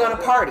 It depends on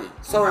the party.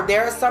 So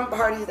there are some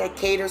parties that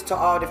caters to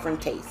all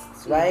different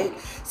tastes, right?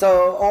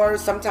 So, or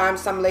sometimes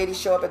some ladies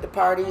show up at the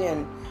party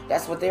and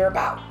that's what they're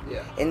about.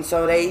 Yeah. And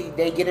so they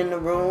get in the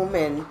room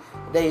and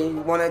they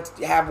want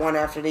to have one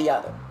after the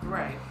other.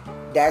 Right.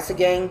 That's a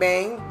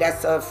gangbang.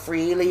 That's a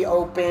freely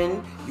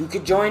open. You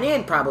could join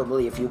in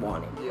probably if you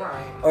wanted.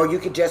 Right. Or you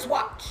could just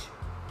watch.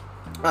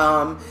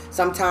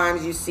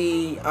 Sometimes you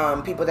see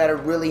people that are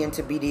really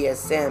into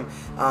BDSM,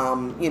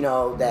 you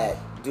know, that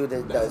do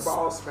the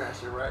ball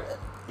smashing, right?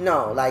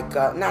 No, like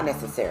not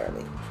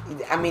necessarily.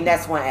 I mean,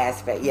 that's one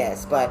aspect,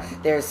 yes. But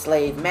there's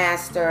slave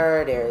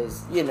master.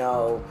 There's, you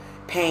know,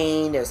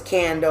 pain. There's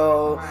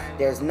candle. Right.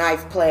 There's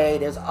knife play.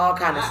 There's all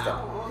kind of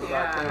stuff.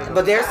 Yeah.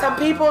 But there's some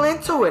people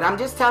into it. I'm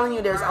just telling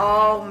you, there's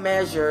all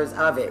measures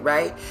of it,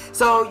 right?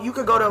 So you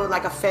could go to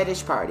like a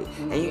fetish party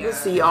and you can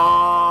see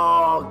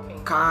all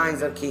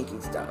kinds of kinky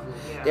stuff.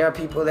 Yeah. There are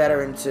people that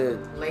are into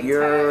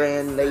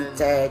urine,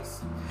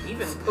 latex,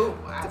 even poop,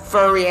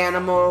 furry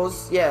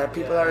animals. Yeah,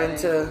 people are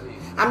into.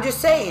 I'm just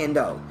saying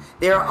though,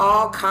 there are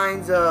all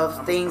kinds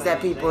of things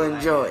that people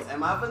enjoy.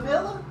 Am I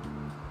vanilla?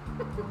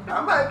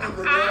 I might be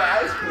vanilla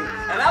ice cream,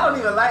 and I don't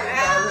even like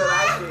vanilla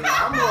ice cream.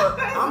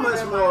 I'm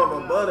much more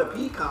of a butter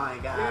pecan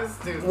guy.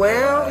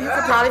 Well, you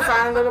could probably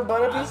find a little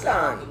butter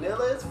pecan.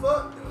 Vanilla as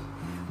fuck.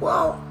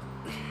 Well,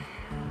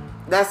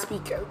 that's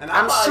because and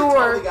I'm sure.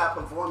 Totally got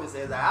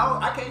performances.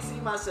 I can't see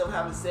myself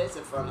having sex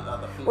in front of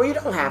other people. Well, you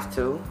don't have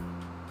to.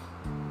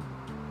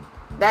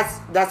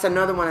 That's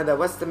another one of the,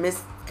 what's the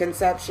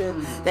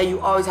misconception? That you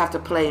always have to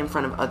play in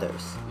front of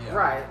others. Yeah.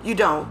 Right. You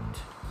don't.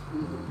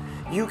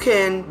 You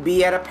can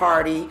be at a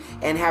party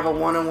and have a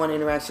one-on-one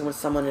interaction with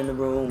someone in the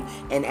room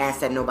and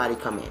ask that nobody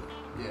come in.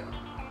 Yeah.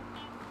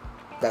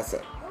 That's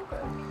it.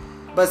 Okay.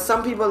 But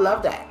some people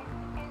love that.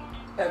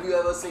 Have you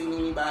ever seen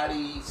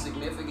anybody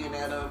significant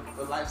at a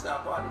lifestyle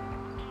party?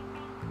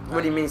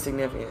 What do you mean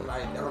significant?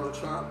 Like Donald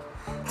Trump?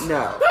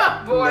 No.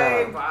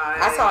 Boy, no. bye.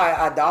 I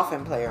saw a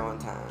dolphin player one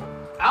time.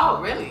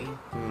 Oh, really?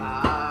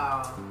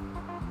 Wow.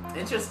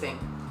 Interesting.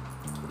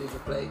 Did you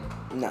play?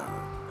 No.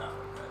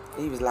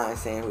 He was lying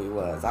saying who he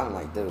was. I'm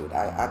like, dude,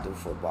 I do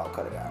football.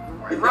 Cut it out.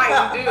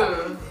 Right, you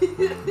do.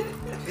 You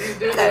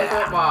do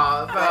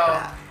football.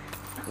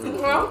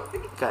 So, well,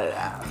 cut it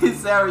out.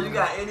 Sarah, you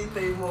got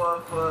anything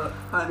more for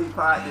Honey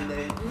Pot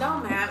today? No,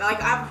 man.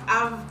 Like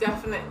I've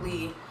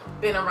definitely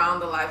been around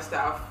the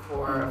lifestyle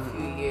for a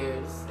few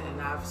years,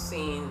 and I've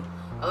seen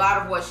a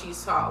lot of what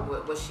she's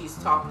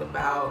talked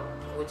about,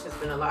 which has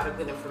been a lot of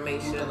good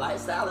information. The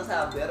lifestyles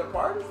have better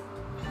parties?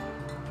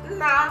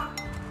 Nah.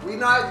 We're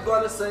not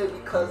going to say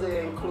because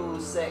it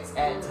includes sex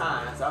at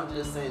times. I'm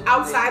just saying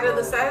outside of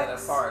the sex.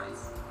 Better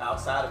parties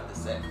outside of the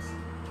sex.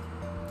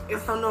 I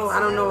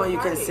don't know what you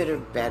consider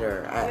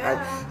better.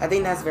 I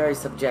think that's very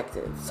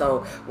subjective. So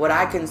what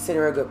I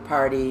consider a good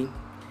party,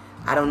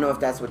 I don't know if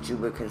that's what you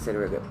would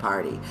consider a good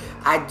party.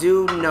 I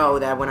do know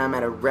that when I'm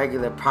at a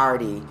regular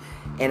party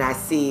and I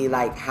see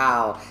like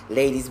how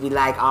ladies be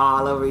like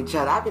all over each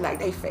other, I be like,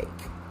 they fake.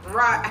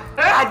 Right.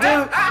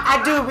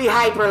 I do be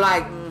hyper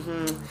like,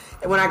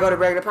 And when I go to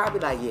regular party, I be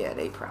like, yeah,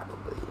 they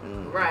probably.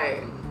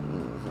 Right.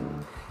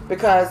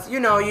 Because, you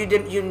know,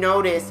 you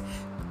notice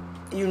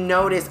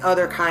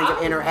other kinds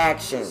of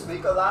interactions. You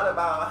speak a lot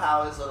about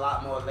how it's a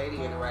lot more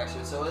lady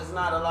interaction, so it's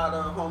not a lot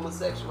of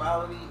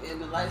homosexuality in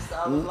the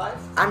lifestyle of life?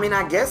 I mean,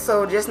 I guess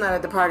so, just not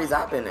at the parties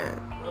I've been at.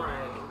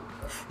 Right.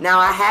 Now,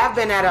 I have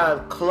been at a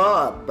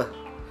club,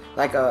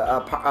 like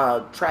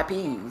a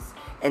trapeze,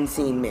 and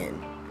seen men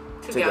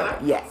together.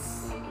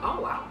 Yes. Oh,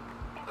 wow.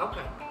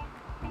 Okay.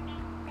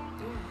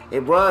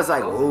 It was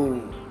like,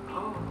 ooh.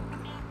 Oh.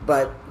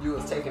 But you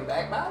was taken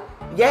back by it?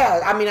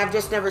 Yeah, I mean, I've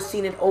just never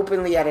seen it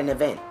openly at an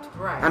event.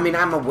 Right. I mean,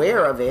 I'm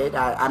aware of it.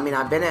 I mean,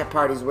 I've been at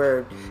parties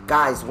where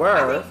guys were.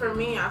 I think for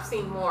me, I've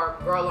seen more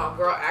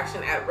girl-on-girl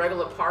action at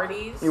regular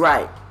parties.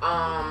 Right.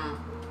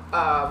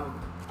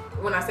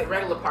 When I say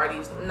regular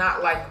parties,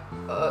 not like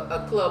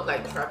a club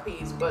like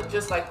Trapeze, but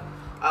just like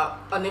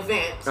an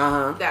event,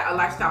 a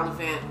lifestyle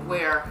event,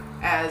 where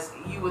as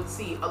you would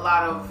see a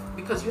lot of,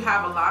 because you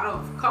have a lot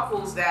of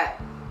couples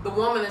that the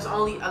woman is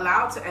only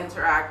allowed to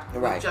interact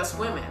with just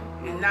women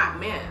and not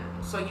men.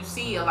 So you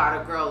see a lot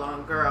of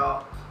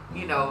girl-on-girl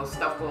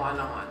stuff going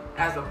on,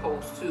 as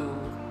opposed to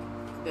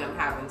them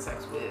having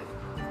sex with.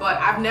 But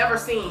I've never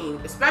seen,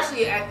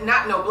 especially at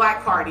not no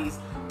black parties,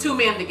 two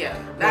men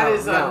together. That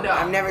is a no.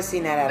 I've never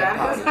seen that at a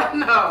party. That is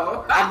a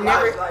no. I've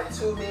never like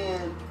two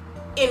men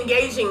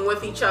engaging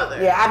with each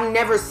other. Yeah, I've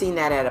never seen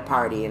that at a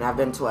party, and I've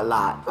been to a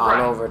lot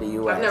all over the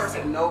U.S. I've never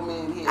seen no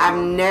men here.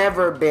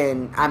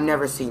 I've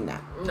never seen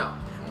that. No.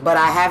 But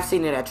I have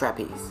seen it at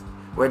trapeze,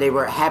 where they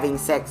were having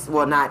sex.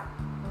 Well,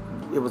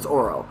 it was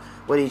oral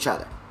with each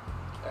other.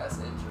 That's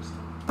interesting.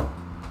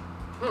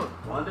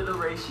 Wonder the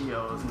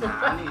ratios. Nah,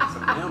 I need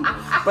some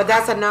numbers. But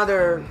that's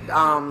another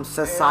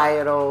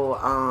societal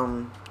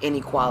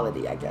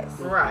inequality, I guess.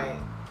 Right.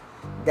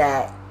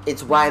 That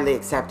it's widely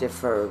accepted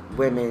for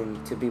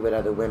women to be with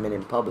other women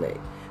in public,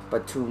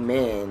 but two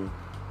men,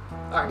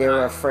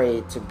 they're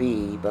afraid to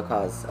be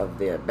because of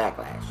their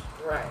backlash.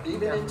 Right.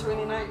 Even in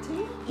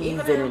 2019?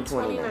 Even in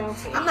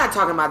 2019. I'm not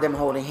talking about them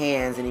holding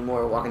hands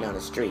anymore walking down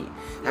the street.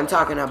 I'm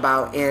talking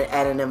about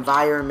at an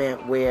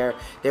environment where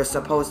there's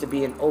supposed to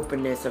be an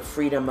openness of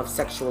freedom of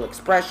sexual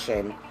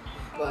expression.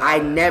 I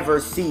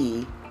never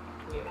see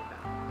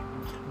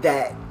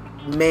that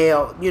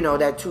male,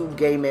 that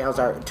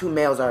two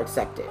males are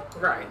accepted.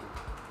 Right.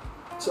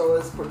 So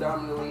it's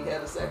predominantly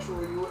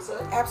heterosexual, you would say?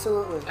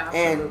 Absolutely.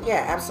 And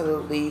yeah,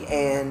 absolutely.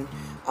 And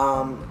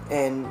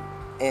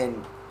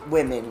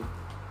women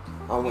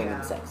on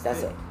women's sex.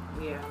 That's it.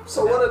 Yeah.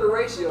 So what are the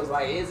ratios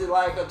like? Is it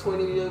like a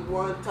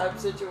 20-to-1 type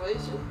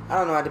situation? I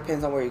don't know. It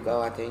depends on where you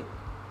go, I think.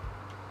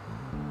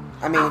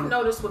 I mean, I've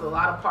noticed with a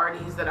lot of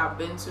parties that I've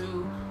been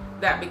to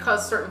that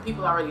because certain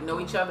people already know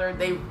each other,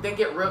 they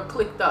get real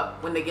clicked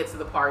up when they get to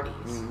the parties.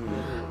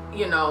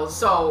 Mm-hmm.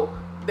 So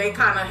they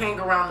kind of hang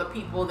around the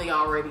people they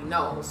already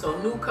know. So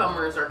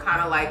newcomers are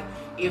kind of like,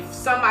 if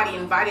somebody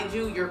invited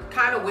you, you're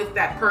kind of with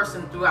that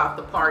person throughout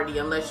the party,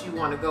 unless you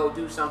want to go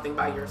do something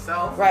by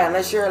yourself. Right,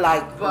 unless you're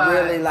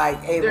really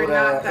able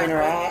to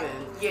interact.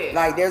 Yeah.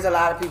 Like there's a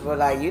lot of people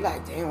like you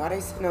like, damn, why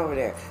they sitting over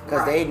there?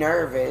 Because they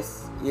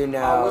nervous,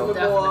 Are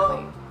women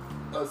more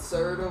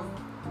assertive,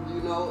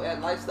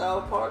 at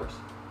lifestyle parties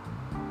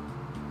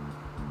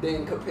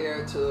than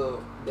compared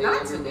to their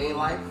everyday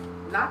life?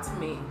 Not to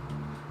me.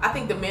 I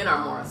think the men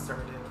are more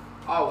assertive,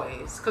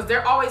 always, because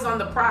they're always on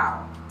the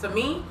prowl. To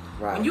me,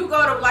 when you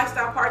go to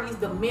lifestyle parties,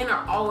 the men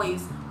are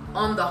always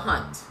on the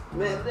hunt.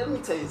 Man, let me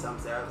tell you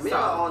something, Sarah. Men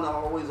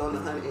are always on the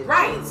hunt.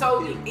 Right.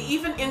 So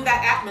even in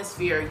that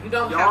atmosphere, you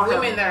don't have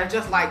women that are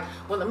just like,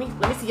 well, let me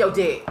see your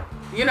dick.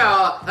 You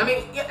don't get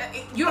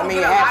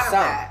a lot of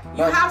that.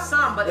 You have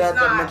some, but it's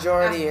not. The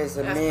majority is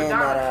the men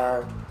that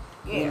are,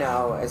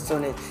 as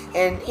soon as,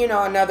 and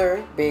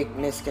another big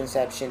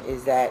misconception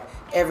is that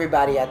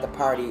everybody at the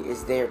party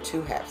is there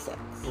to have sex.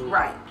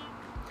 Right.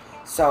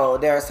 So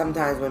there are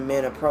sometimes when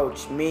men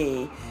approach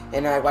me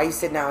and they're like, why you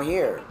sitting out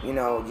here?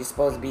 You're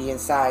supposed to be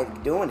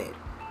inside doing it.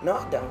 No,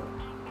 I don't.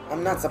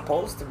 I'm not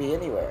supposed to be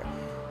anywhere.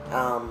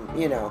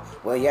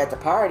 Well, you're at the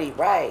party.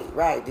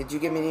 Right. Did you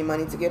give me any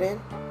money to get in?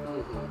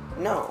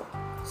 Mm-hmm. No.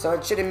 So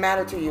it shouldn't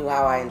matter to you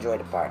how I enjoy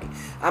the party.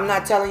 I'm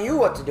not telling you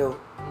what to do.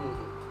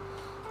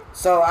 Mm-hmm.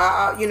 So,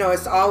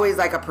 it's always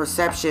like a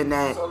perception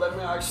that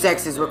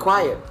sex is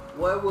required.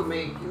 What would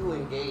make you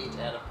engage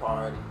at a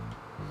party?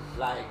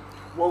 Like,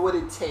 what would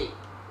it take?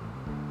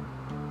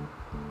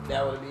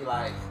 That would be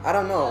like, I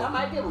don't know. I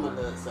might give them a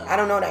little something. I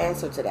don't know the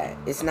answer to that.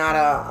 It's not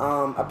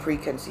a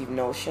preconceived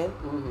notion.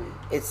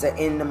 Mm-hmm. It's an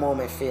in the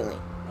moment feeling.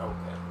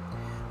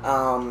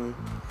 Okay.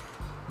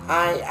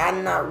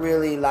 I'm not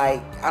really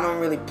like, I don't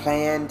really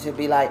plan to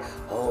be like,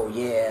 oh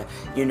yeah,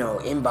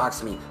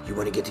 inbox me. You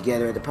want to get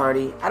together at the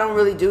party? I don't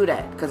really do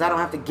that because I don't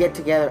have to get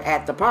together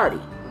at the party.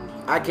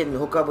 Mm-hmm. I can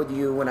hook up with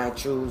you when I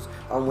choose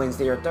on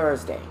Wednesday or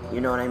Thursday.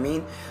 You know what I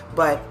mean?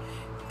 But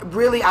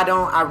really, I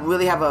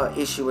really have a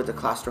issue with the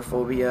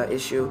claustrophobia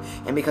issue,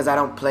 and because I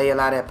don't play a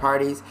lot at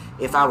parties,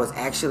 if I was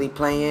actually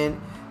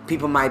playing,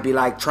 people might be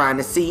like trying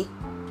to see.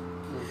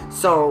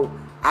 So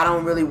I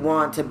don't really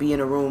want to be in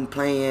a room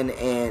playing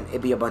and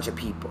it be a bunch of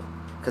people,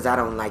 because I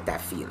don't like that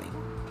feeling.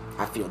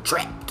 I feel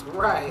trapped.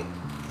 Right.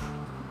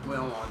 We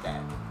don't want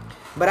that.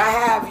 But I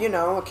have,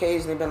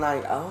 occasionally been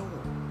like, oh,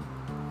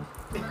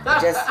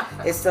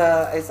 it's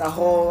a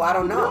whole, I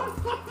don't know.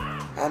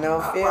 I know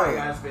I feeling. probably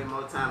gotta spend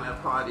more time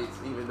at parties,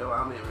 even though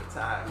I'm in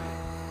retirement.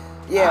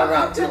 Yeah,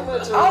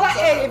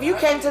 right. If you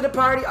came to the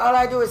party, all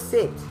I do is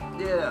sit.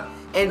 Yeah.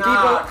 And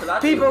because I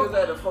think you was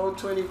at a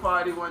 420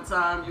 party one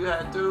time you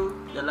had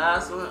through, the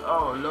last one.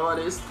 Oh, Lord,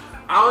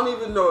 I don't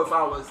even know if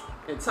I was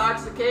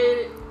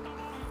intoxicated,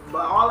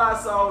 but all I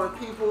saw was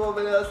people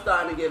over there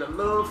starting to get a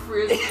little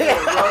frisky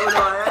and rolling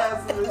our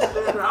asses and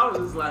shit. And I was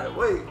just like,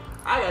 wait,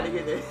 I gotta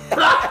get that.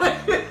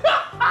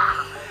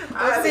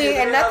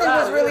 And nothing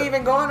was really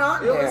even going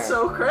on there. It was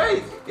so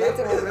crazy. I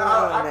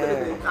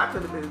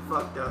could have been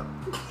fucked up.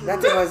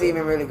 Nothing was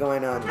even really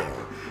going on there.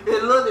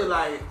 It looked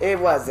like... It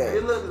wasn't.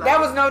 It looked like... That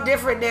was no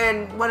different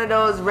than one of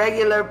those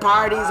regular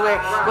parties where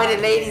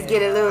the ladies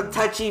get a little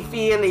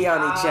touchy-feely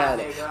on each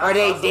other. Or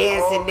they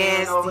dancing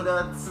nasty. Over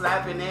there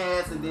slapping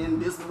ass, and then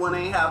this one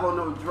ain't have on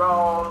no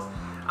drawers.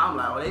 I'm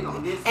like, oh, they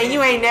gonna get. And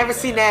you ain't never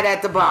seen that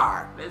at the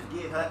bar. Let's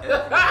get her.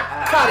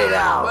 Cut it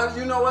out. But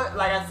you know what?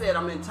 Like I said,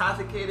 I'm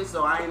intoxicated,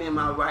 so I ain't in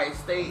my right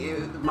state.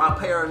 My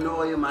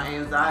paranoia, my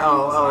anxiety.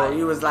 Oh,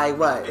 you was like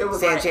what? It was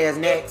Sanchez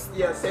like, next.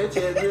 Yeah,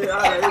 Sanchez. Yeah,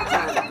 I like, it's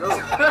time to go.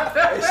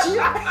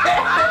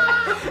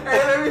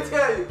 And let me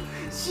tell you,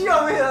 she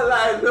over here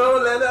like, no,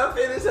 let her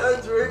finish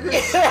her drink.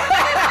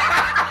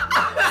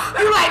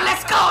 You like,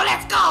 let's go.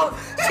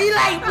 She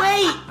like,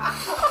 wait.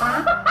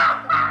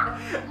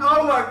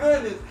 Oh my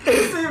goodness.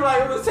 It seemed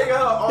like it was taking her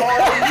all year.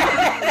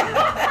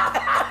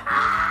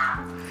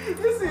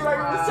 It seemed like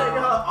it was taking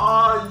her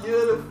all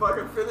year to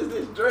fucking finish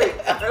this drink.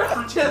 And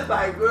I'm just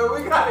like, girl,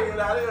 we gotta get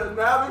out of here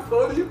now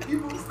before these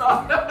people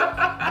start.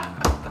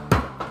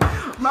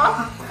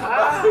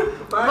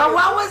 But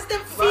what was the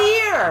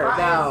fear? My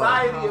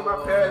anxiety and my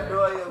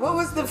paranoia. What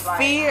was the like,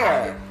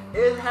 fear?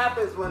 It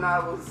happens when I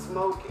was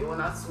smoking, when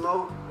I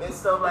smoke and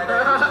stuff like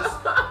that.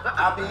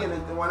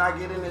 When I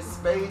get in this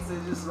space,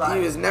 it's just like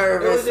you was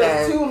nervous. It was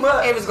just too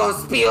much. It was gonna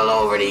spill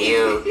over to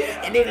you,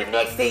 and then the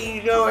next thing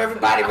you know,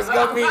 everybody was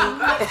gonna be.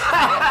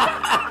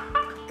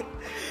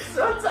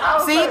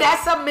 See,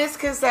 that's a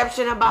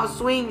misconception about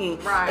swinging.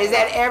 Right. Is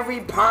that every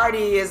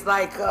party is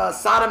like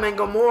Sodom and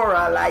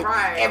Gomorrah, like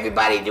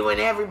everybody doing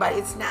everybody.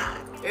 It's not.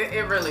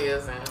 It really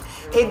isn't.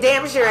 It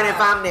damn sure, and if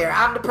I'm there,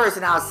 I'm the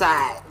person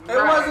outside. It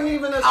wasn't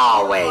even a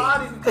always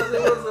party because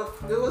it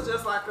was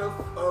just like a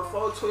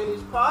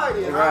 420's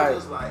party, and I was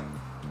just like,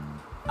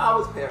 I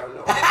was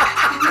paranoid.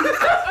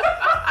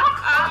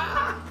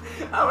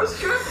 I was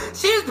tripping.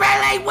 She was probably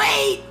like,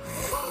 wait.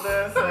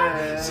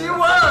 Listen. She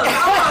was.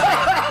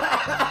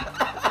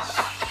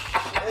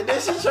 And then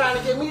she's trying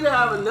to get me to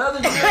have another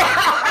drink.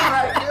 I'm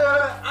like,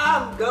 girl,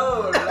 I'm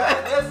gone.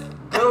 Like, let's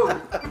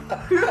go.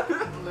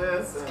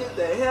 Let's get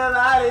the hell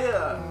out of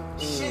here.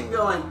 Shit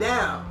going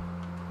down.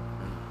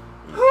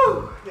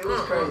 Whew. It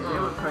was crazy.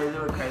 It was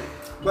crazy.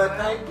 But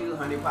thank you,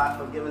 Honey Pot,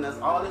 for giving us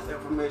all this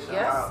information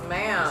about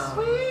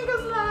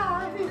Swingers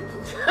Live.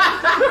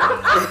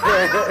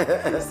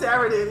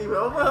 Sarah didn't even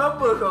open her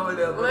book over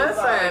there.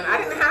 Listen, I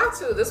didn't have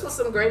to. This was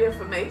some great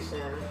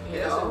information.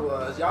 Yes, it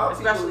was. Y'all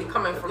especially people,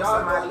 coming from y'all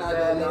somebody going out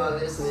there, y'all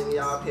listening,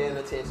 y'all paying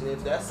attention.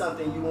 If that's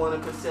something you want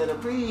to consider,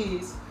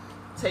 please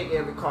take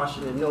every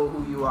caution and know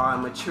who you are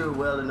and mature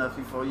well enough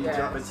before you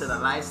jump into the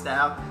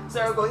lifestyle.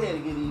 Sarah, go ahead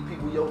and give these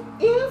people your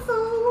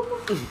info.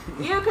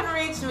 You can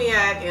reach me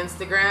at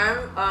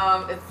Instagram,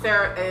 it's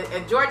Sarah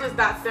at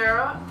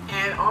Georges.Sarah,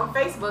 and on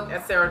Facebook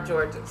at Sarah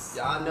Georges.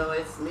 Y'all know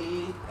it's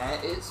me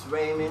at It's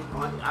Raymond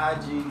on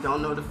IG.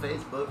 Don't know the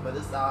Facebook, but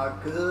it's all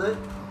good.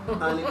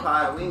 Honey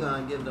Pie, we ain't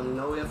gonna give them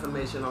no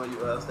information on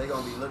you else. They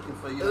gonna be looking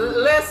for you.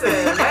 Listen,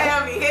 they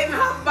gonna be hitting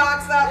her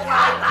box up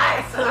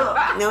like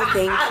no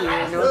thank you.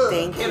 No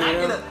thank you.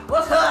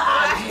 What's her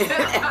IG?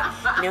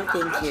 No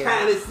thank you. I'm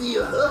trying to see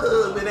her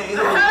husband ain't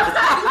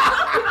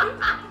home.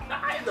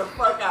 Get the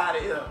fuck out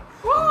of here.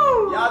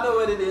 Woo! Y'all know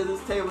what it is.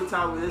 It's Table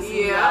Time. We'll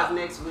see you guys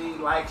next week.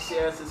 Like,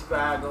 share,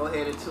 subscribe. Go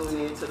ahead and tune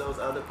in to those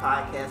other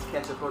podcasts.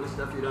 Catch up on the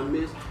stuff you done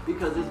missed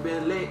because it's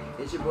been lit.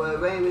 It's your boy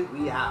Raymond.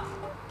 We out.